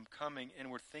kingdom coming,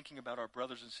 and we're thinking about our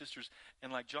brothers and sisters.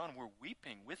 And like John, we're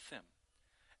weeping with them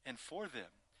and for them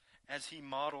as he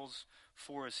models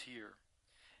for us here.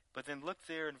 But then look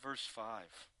there in verse 5.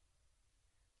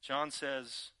 John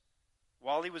says,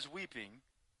 while he was weeping,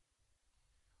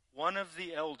 one of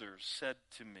the elders said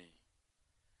to me,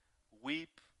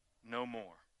 weep no more.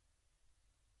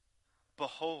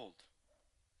 Behold,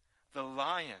 the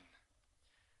Lion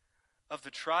of the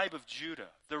tribe of Judah,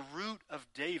 the root of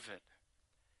David,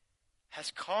 has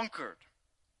conquered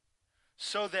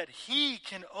so that he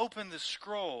can open the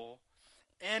scroll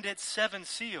and its 7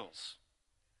 seals.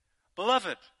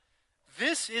 Beloved,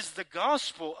 this is the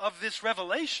gospel of this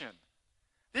revelation.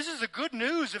 This is the good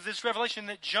news of this revelation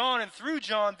that John, and through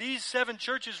John, these 7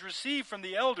 churches receive from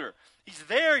the elder. He's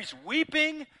there, he's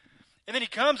weeping, and then he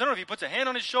comes, I don't know if he puts a hand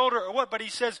on his shoulder or what, but he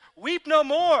says, weep no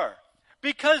more,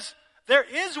 because there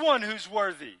is one who's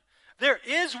worthy. There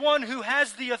is one who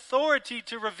has the authority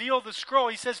to reveal the scroll.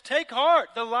 He says, take heart,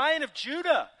 the Lion of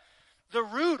Judah, the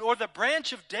root or the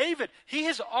branch of David, he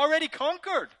has already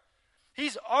conquered.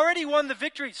 He's already won the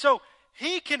victory. So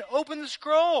he can open the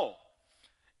scroll.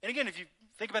 And again, if you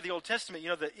think about the Old Testament,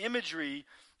 the imagery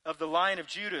of the Lion of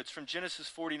Judah, it's from Genesis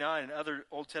 49 and other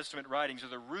Old Testament writings, or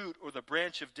the root or the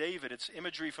branch of David. It's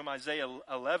imagery from Isaiah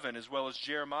 11 as well as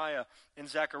Jeremiah and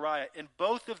Zechariah. And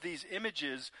both of these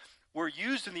images were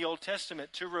used in the Old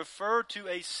Testament to refer to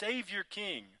a Savior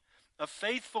King, a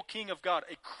faithful King of God,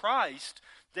 a Christ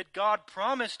that God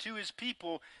promised to his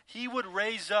people he would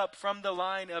raise up from the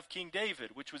line of King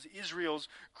David, which was Israel's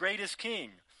greatest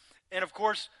king. And of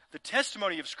course, the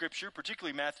testimony of Scripture,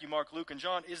 particularly Matthew, Mark, Luke, and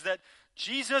John, is that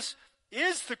Jesus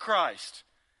is the Christ,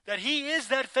 that he is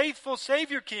that faithful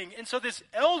Savior King. And so this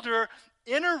elder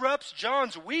interrupts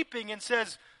John's weeping and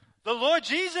says, the Lord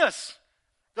Jesus,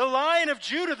 the Lion of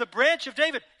Judah, the branch of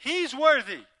David, he's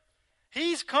worthy.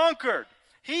 He's conquered.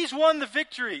 He's won the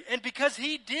victory. And because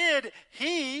he did,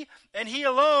 he and he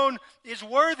alone is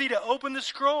worthy to open the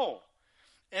scroll.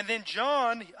 And then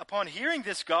John, upon hearing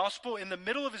this gospel, in the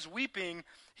middle of his weeping,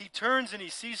 he turns and he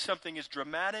sees something as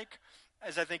dramatic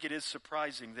as I think it is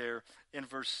surprising there in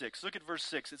verse 6. Look at verse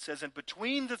 6. It says, and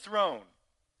between the throne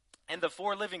and the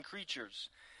 4 living creatures,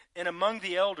 and among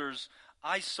the elders,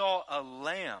 I saw a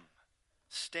lamb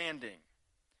standing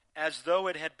as though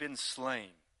it had been slain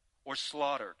or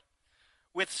slaughtered,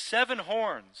 with 7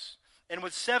 horns and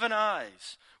with 7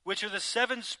 eyes, which are the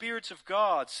 7 spirits of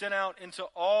God sent out into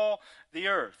all the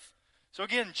earth. So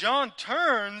again, John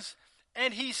turns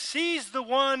and he sees the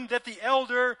one that the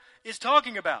elder is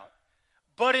talking about.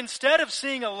 But instead of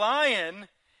seeing a lion,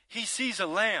 he sees a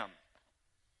lamb.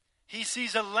 He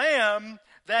sees a lamb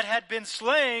that had been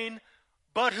slain,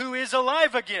 but who is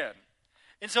alive again.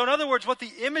 And so in other words, what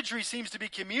the imagery seems to be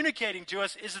communicating to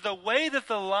us is the way that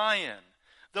the lion,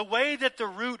 The way that the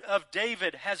root of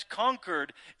David has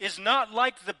conquered is not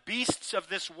like the beasts of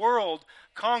this world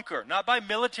conquer. Not by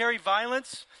military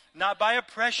violence, not by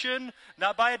oppression,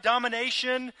 not by a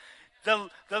domination. The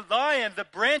lion, the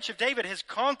branch of David, has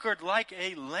conquered like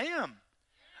a lamb.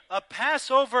 A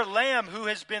Passover lamb who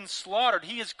has been slaughtered.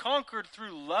 He has conquered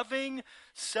through loving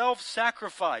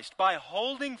self-sacrifice by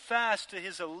holding fast to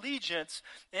his allegiance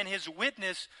and his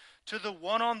witness to the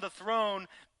one on the throne,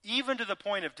 even to the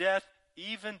point of death,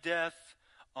 even death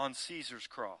on Caesar's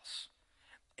cross.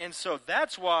 And so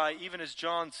that's why, even as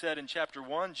John said in chapter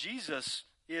 1, Jesus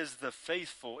is the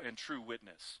faithful and true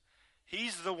witness.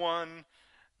 He's the one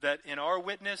that in our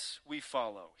witness we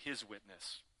follow, his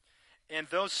witness. And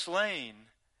though slain,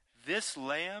 this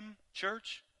lamb,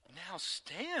 church, now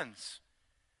stands.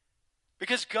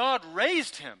 Because God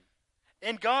raised him,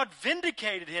 and God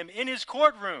vindicated him in his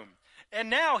courtroom.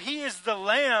 And now he is the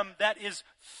lamb that is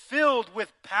filled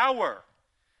with power.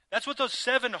 That's what those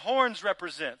 7 horns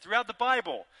represent. Throughout the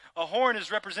Bible, a horn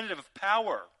is representative of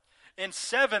power. And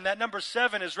 7, that number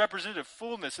 7 is representative of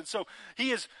fullness. And so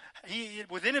he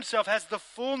within himself has the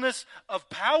fullness of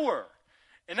power.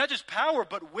 And not just power,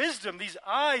 but wisdom, these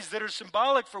eyes that are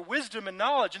symbolic for wisdom and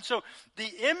knowledge. And so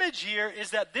the image here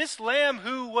is that this lamb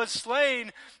who was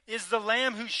slain is the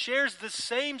lamb who shares the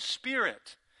same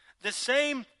spirit, the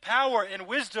same power and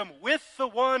wisdom with the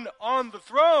one on the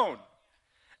throne.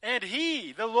 And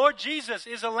he, the Lord Jesus,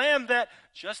 is a lamb that,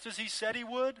 just as he said he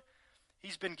would,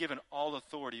 he's been given all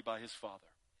authority by his Father.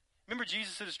 Remember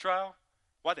Jesus at his trial?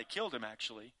 Why they killed him,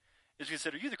 actually, is he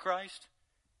said, "Are you the Christ?"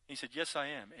 And he said, "Yes, I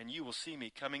am. And you will see me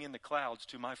coming in the clouds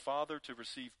to my Father to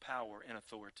receive power and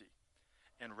authority."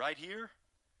 And right here,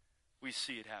 we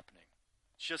see it happening,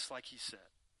 just like he said.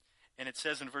 And it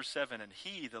says in verse 7, "And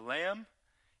he, the lamb,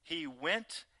 he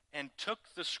went and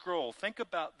took the scroll." Think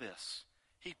about this.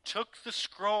 He took the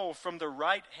scroll from the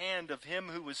right hand of him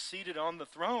who was seated on the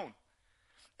throne.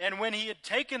 And when he had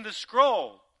taken the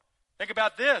scroll, think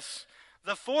about this,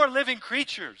 the 4 living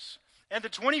creatures and the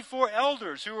 24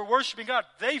 elders who were worshiping God,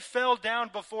 they fell down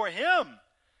before him,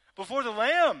 before the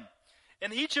Lamb.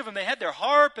 And each of them, they had their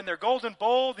harp and their golden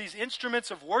bowl, these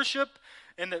instruments of worship,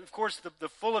 and of course the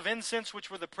full of incense, which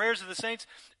were the prayers of the saints.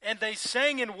 And they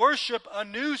sang in worship a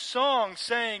new song,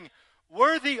 saying,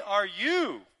 "Worthy are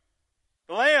you,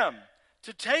 the Lamb,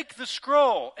 to take the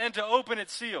scroll and to open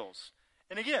its seals."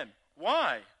 And again,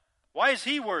 why? Why is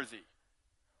he worthy?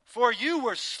 "For you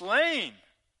were slain.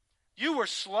 You were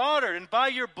slaughtered, and by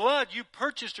your blood you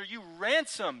purchased," or you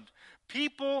ransomed,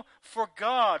 "people for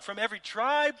God from every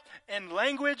tribe and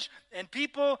language and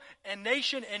people and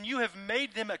nation, and you have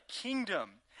made them a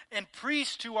kingdom and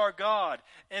priests to our God,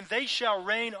 and they shall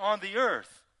reign on the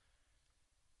earth."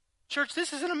 Church,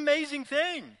 this is an amazing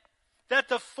thing. That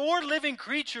the 4 living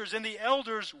creatures and the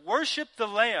elders worship the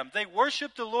Lamb. They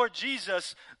worship the Lord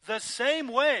Jesus the same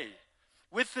way,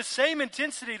 with the same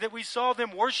intensity that we saw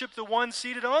them worship the one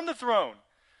seated on the throne.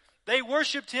 They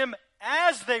worshiped him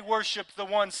as they worshiped the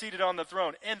one seated on the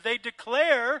throne. And they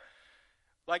declare,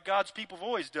 like God's people have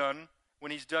always done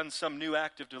when he's done some new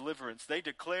act of deliverance, they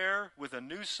declare with a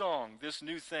new song this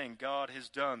new thing God has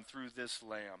done through this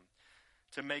Lamb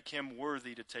to make him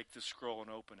worthy to take the scroll and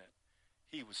open it.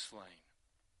 He was slain.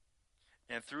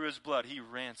 And through his blood, he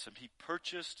ransomed. He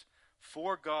purchased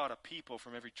for God a people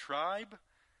from every tribe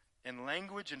and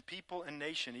language and people and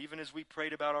nation, even as we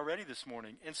prayed about already this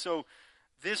morning. And so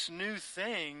this new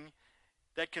thing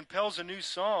that compels a new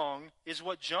song is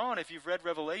what John, if you've read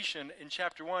Revelation in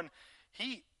chapter 1,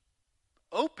 he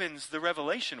opens the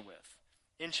revelation with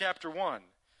in chapter 1.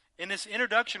 In this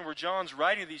introduction where John's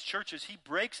writing to these churches, he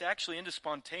breaks actually into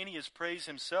spontaneous praise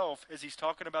himself as he's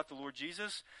talking about the Lord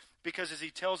Jesus, because as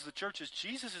he tells the churches,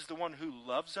 Jesus is the one who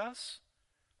loves us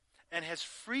and has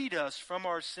freed us from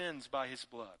our sins by his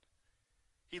blood.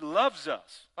 He loves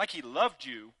us like he loved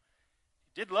you.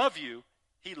 He did love you.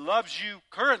 He loves you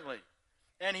currently.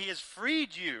 And he has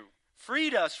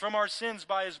freed us from our sins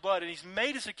by his blood. And he's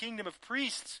made us a kingdom of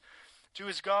priests to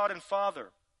his God and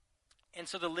Father. And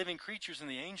so the living creatures and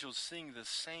the angels sing the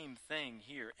same thing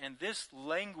here. And this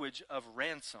language of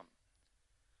ransom,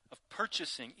 of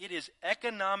purchasing, it is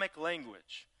economic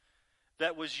language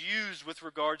that was used with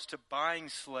regards to buying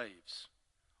slaves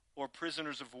or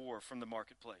prisoners of war from the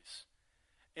marketplace.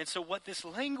 And so what this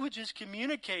language is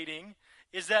communicating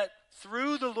is that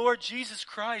through the Lord Jesus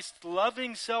Christ's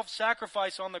loving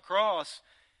self-sacrifice on the cross,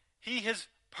 he has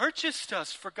purchased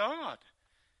us for God.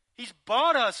 He's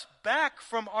bought us back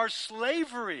from our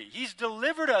slavery. He's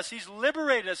delivered us. He's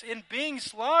liberated us in being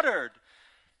slaughtered.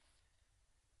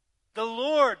 The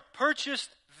Lord purchased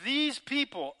these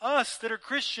people, us that are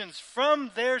Christians,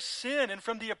 from their sin and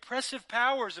from the oppressive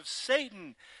powers of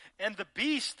Satan and the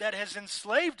beast that has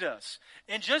enslaved us.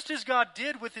 And just as God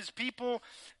did with his people,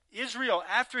 Israel,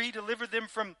 after he delivered them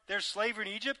from their slavery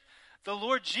in Egypt, the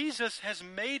Lord Jesus has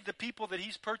made the people that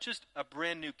he's purchased a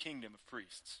brand new kingdom of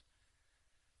priests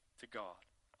to God.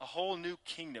 A whole new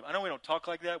kingdom. I know we don't talk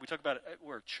like that. We talk about it,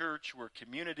 we're a church, we're a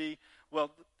community.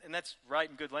 Well, and that's right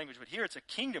and good language, but here it's a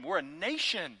kingdom. We're a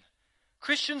nation.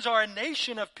 Christians are a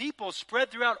nation of people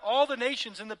spread throughout all the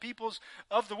nations and the peoples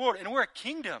of the world. And we're a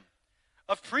kingdom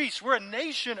of priests. We're a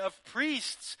nation of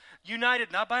priests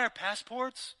united not by our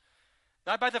passports,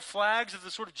 not by the flags of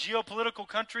the sort of geopolitical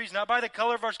countries, not by the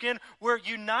color of our skin. We're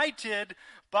united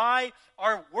by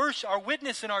our worship, our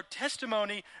witness, and our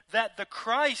testimony that the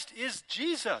Christ is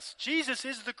Jesus. Jesus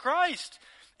is the Christ.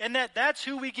 And that's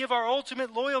who we give our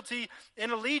ultimate loyalty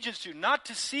and allegiance to. Not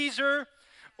to Caesar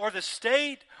or the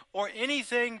state or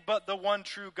anything but the one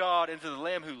true God, and to the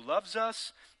Lamb who loves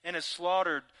us and was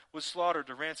slaughtered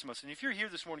to ransom us. And if you're here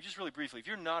this morning, just really briefly, if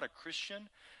you're not a Christian,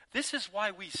 this is why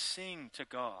we sing to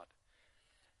God.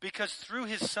 Because through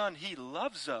his Son, he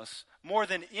loves us more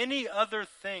than any other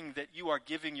thing that you are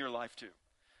giving your life to.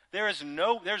 There's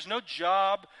no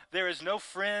job, there is no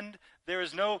friend, there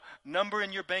is no number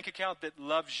in your bank account that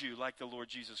loves you like the Lord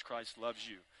Jesus Christ loves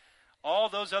you. All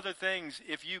those other things,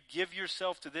 if you give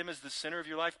yourself to them as the center of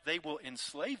your life, they will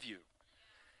enslave you.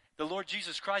 The Lord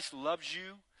Jesus Christ loves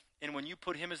you, and when you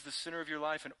put him as the center of your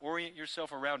life and orient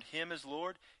yourself around him as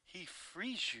Lord, he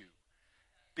frees you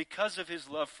because of his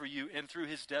love for you and through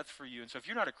his death for you. And so if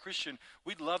you're not a Christian,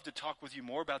 we'd love to talk with you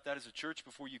more about that as a church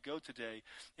before you go today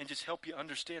and just help you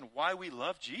understand why we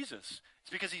love Jesus. It's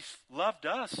because he's loved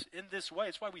us in this way.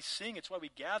 It's why we sing. It's why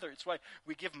we gather. It's why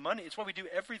we give money. It's why we do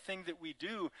everything that we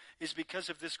do is because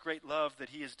of this great love that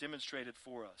he has demonstrated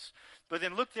for us. But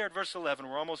then look there at verse 11.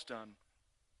 We're almost done.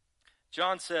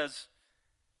 John says,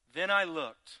 "Then I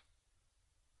looked,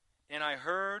 and I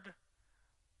heard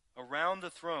around the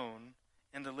throne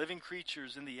and the living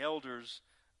creatures and the elders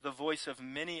the voice of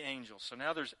many angels." So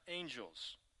now there's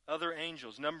angels, other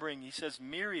angels, numbering, he says,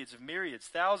 myriads of myriads,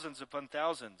 thousands upon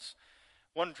thousands.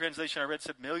 One translation I read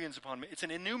said millions upon millions. It's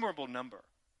an innumerable number.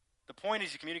 The point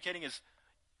he's communicating is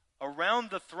around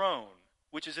the throne,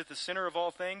 which is at the center of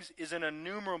all things, is an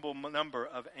innumerable number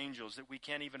of angels that we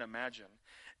can't even imagine.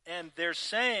 And they're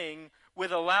saying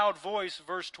with a loud voice,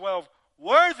 verse 12,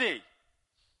 "Worthy,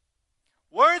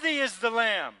 worthy is the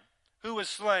Lamb who was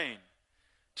slain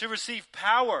to receive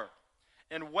power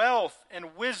and wealth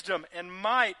and wisdom and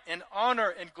might and honor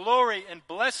and glory and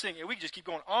blessing." And we can just keep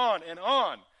going on and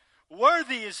on.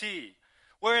 Worthy is he.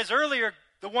 Whereas earlier,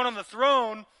 the one on the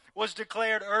throne was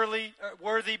declared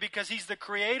worthy because he's the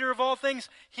creator of all things.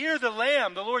 Here the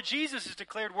Lamb, the Lord Jesus, is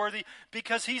declared worthy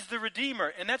because he's the Redeemer.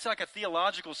 And that's like a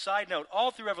theological side note.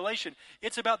 All through Revelation,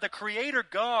 it's about the Creator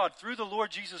God through the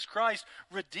Lord Jesus Christ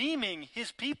redeeming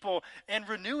his people and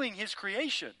renewing his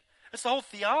creation. That's the whole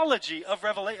theology of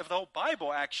Revelation, of the whole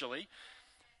Bible, actually,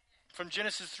 from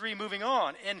Genesis 3 moving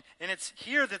on. And it's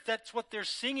here that's what they're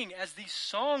singing as these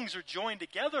songs are joined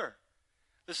together.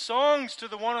 The songs to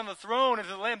the one on the throne and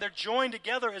to the Lamb, they're joined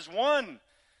together as one.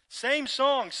 Same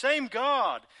song, same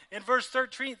God. In verse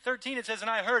 13 it says, "And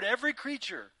I heard every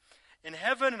creature in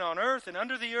heaven and on earth and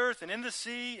under the earth and in the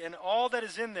sea and all that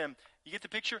is in them." You get the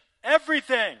picture?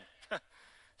 Everything.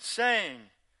 Saying,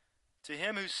 "To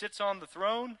him who sits on the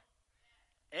throne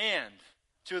and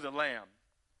to the Lamb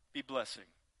be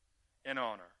blessing and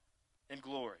honor and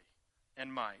glory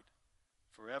and might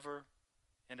forever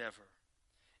and ever."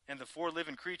 And the four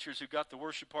living creatures who got the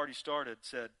worship party started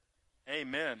said,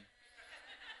 "Amen."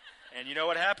 And you know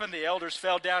what happened? The elders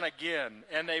fell down again,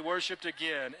 and they worshiped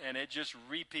again, and it just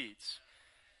repeats.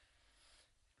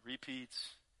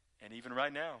 Repeats. And even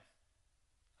right now,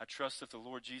 I trust that the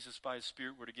Lord Jesus, by his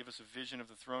Spirit, were to give us a vision of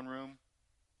the throne room,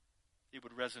 it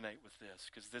would resonate with this,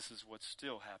 because this is what's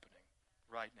still happening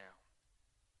right now.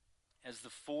 As the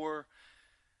four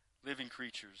living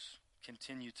creatures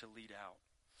continue to lead out.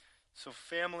 So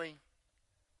family,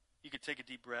 you could take a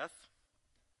deep breath.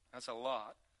 That's a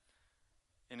lot.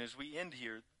 And as we end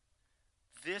here,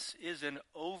 this is an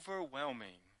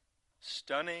overwhelming,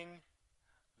 stunning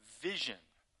vision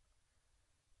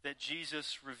that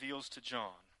Jesus reveals to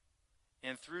John,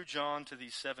 and through John to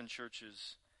these 7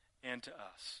 churches and to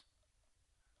us.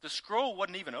 The scroll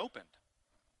wasn't even opened.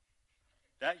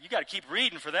 That you got to keep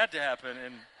reading for that to happen,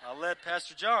 and I'll let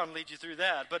Pastor John lead you through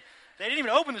that. But they didn't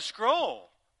even open the scroll.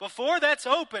 Before that's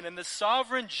open and the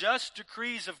sovereign just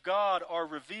decrees of God are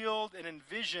revealed and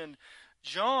envisioned,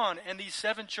 John and these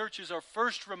 7 churches are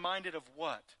first reminded of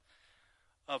what?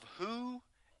 Of who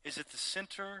is at the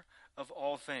center of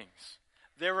all things.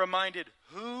 They're reminded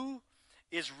who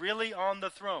is really on the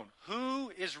throne,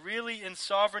 who is really in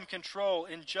sovereign control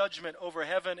in judgment over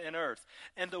heaven and earth.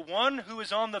 And the one who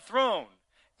is on the throne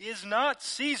is not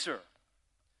Caesar,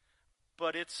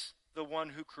 but it's the one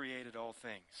who created all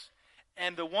things.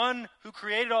 And the one who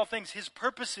created all things, his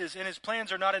purposes and his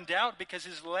plans are not in doubt, because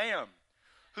his Lamb,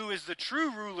 who is the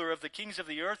true ruler of the kings of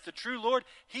the earth, the true Lord,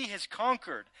 he has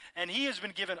conquered. And he has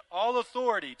been given all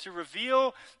authority to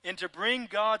reveal and to bring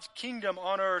God's kingdom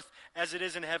on earth as it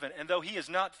is in heaven. And though he has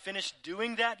not finished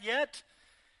doing that yet,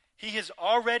 he has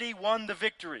already won the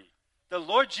victory. The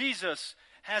Lord Jesus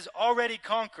has already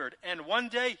conquered, and one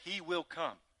day he will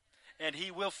come, and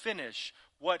he will finish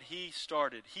what he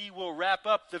started. He will wrap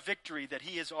up the victory that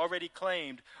he has already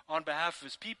claimed on behalf of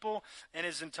his people and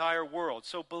his entire world.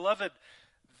 So, beloved,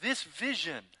 this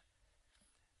vision,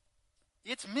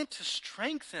 it's meant to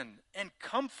strengthen and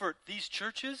comfort these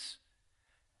churches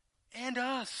and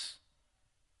us.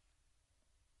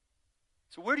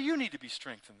 So where do you need to be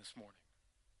strengthened this morning?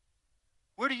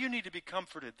 Where do you need to be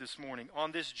comforted this morning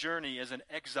on this journey as an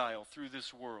exile through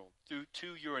this world,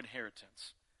 to your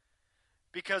inheritance?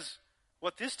 Because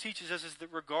what this teaches us is that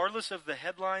regardless of the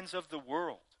headlines of the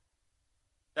world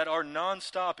that are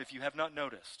nonstop, if you have not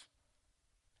noticed,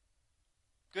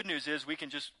 good news is we can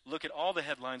just look at all the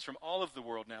headlines from all of the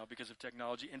world now because of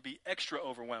technology and be extra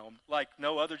overwhelmed like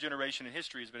no other generation in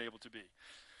history has been able to be.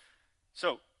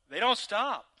 So they don't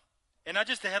stop. And not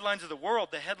just the headlines of the world,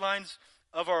 the headlines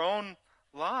of our own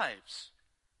lives.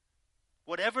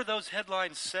 Whatever those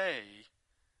headlines say,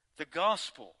 the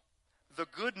gospel, the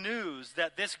good news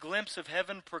that this glimpse of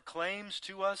heaven proclaims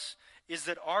to us is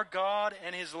that our God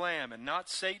and his Lamb, and not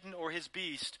Satan or his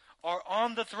beast, are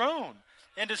on the throne.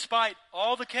 And despite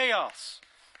all the chaos,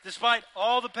 despite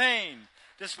all the pain,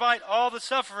 despite all the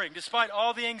suffering, despite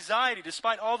all the anxiety,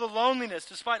 despite all the loneliness,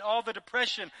 despite all the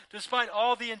depression, despite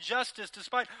all the injustice,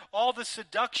 despite all the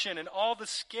seduction and all the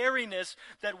scariness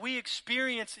that we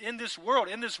experience in this world,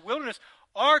 in this wilderness,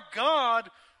 our God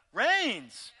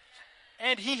reigns.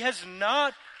 And he has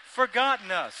not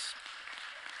forgotten us.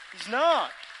 He's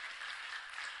not.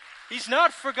 He's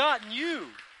not forgotten you.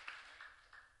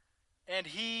 And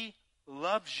he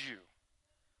loves you.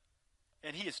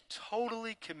 And he is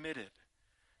totally committed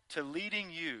to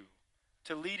leading you,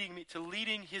 to leading me, to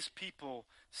leading his people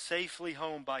safely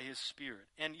home by his Spirit.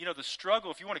 And you know, the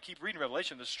struggle, if you want to keep reading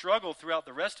Revelation, the struggle throughout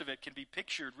the rest of it can be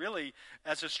pictured really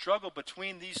as a struggle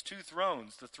between these two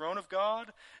thrones, the throne of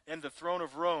God and the throne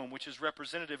of Rome, which is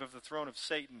representative of the throne of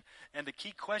Satan. And the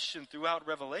key question throughout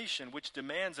Revelation, which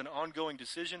demands an ongoing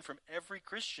decision from every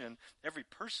Christian, every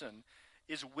person,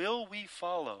 is will we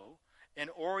follow and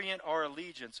orient our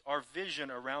allegiance, our vision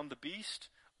around the beast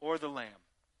or the Lamb?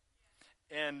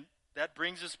 And that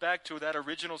brings us back to that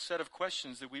original set of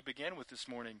questions that we began with this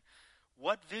morning.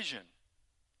 What vision,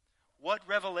 what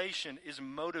revelation is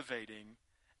motivating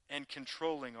and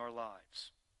controlling our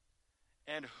lives?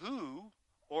 And who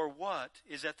or what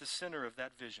is at the center of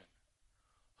that vision?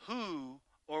 Who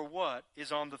or what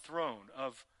is on the throne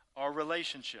of our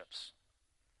relationships,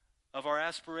 of our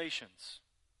aspirations,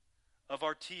 of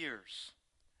our tears,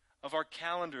 of our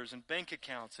calendars and bank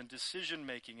accounts and decision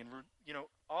making and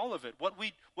all of it. What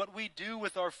we do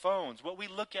with our phones, what we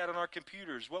look at on our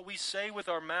computers, what we say with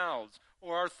our mouths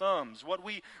or our thumbs, what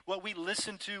we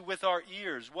listen to with our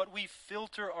ears, what we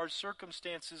filter our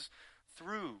circumstances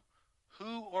through.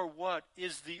 Who or what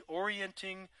is the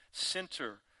orienting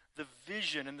center, the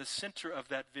vision and the center of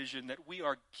that vision that we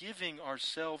are giving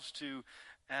ourselves to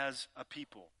as a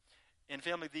people? And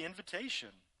family, the invitation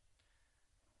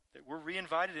that we're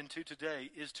re-invited into today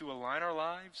is to align our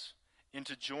lives and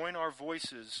to join our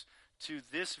voices to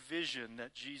this vision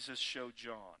that Jesus showed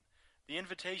John. The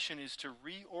invitation is to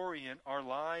reorient our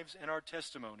lives and our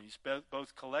testimonies,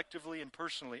 both collectively and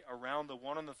personally, around the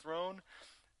one on the throne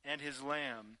and his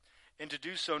Lamb, and to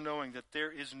do so knowing that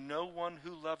there is no one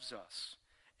who loves us,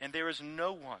 and there is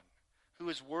no one who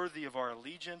is worthy of our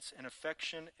allegiance and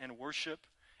affection and worship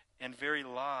and very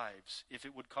lives, if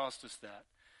it would cost us that,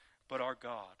 but our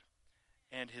God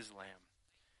and his Lamb.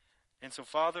 And so,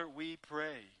 Father, we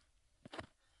pray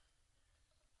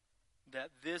that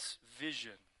this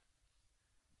vision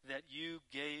that you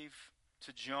gave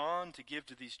to John to give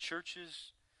to these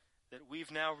churches that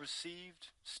we've now received,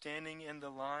 standing in the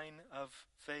line of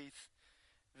faith,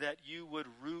 that you would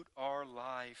root our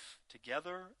life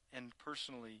together and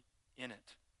personally in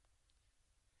it.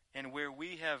 And where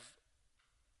we have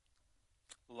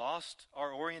lost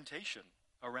our orientation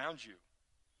around you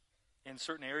in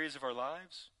certain areas of our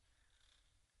lives,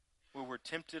 where we're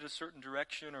tempted a certain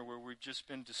direction or where we've just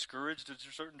been discouraged in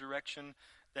a certain direction,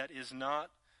 that is not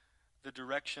the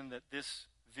direction that this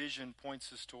vision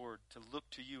points us toward, to look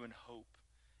to you in hope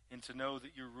and to know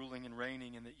that you're ruling and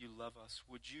reigning and that you love us,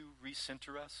 would you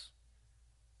recenter us?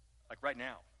 Like right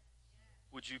now.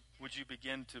 Would you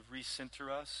begin to recenter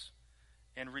us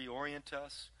and reorient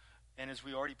us? And as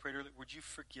we already prayed earlier, would you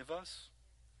forgive us?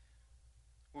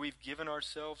 Where we've given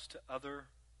ourselves to other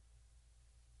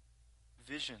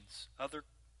visions, other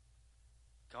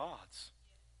gods.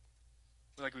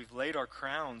 Like we've laid our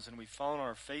crowns and we've fallen on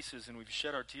our faces and we've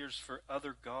shed our tears for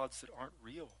other gods that aren't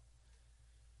real.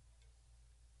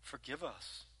 Forgive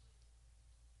us.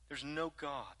 There's no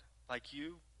God like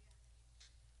you.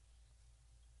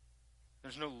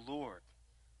 There's no Lord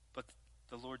but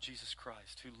the Lord Jesus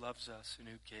Christ, who loves us and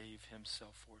who gave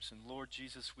himself for us. And Lord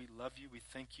Jesus, we love you. We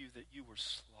thank you that you were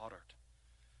slaughtered,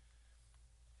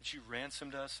 that you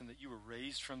ransomed us, and that you were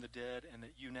raised from the dead, and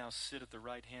that you now sit at the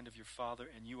right hand of your Father,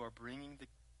 and you are bringing the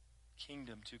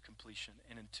kingdom to completion.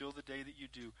 And until the day that you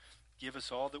do, give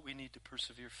us all that we need to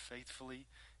persevere faithfully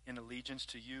in allegiance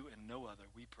to you and no other,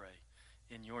 we pray.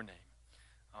 In your name,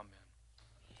 amen.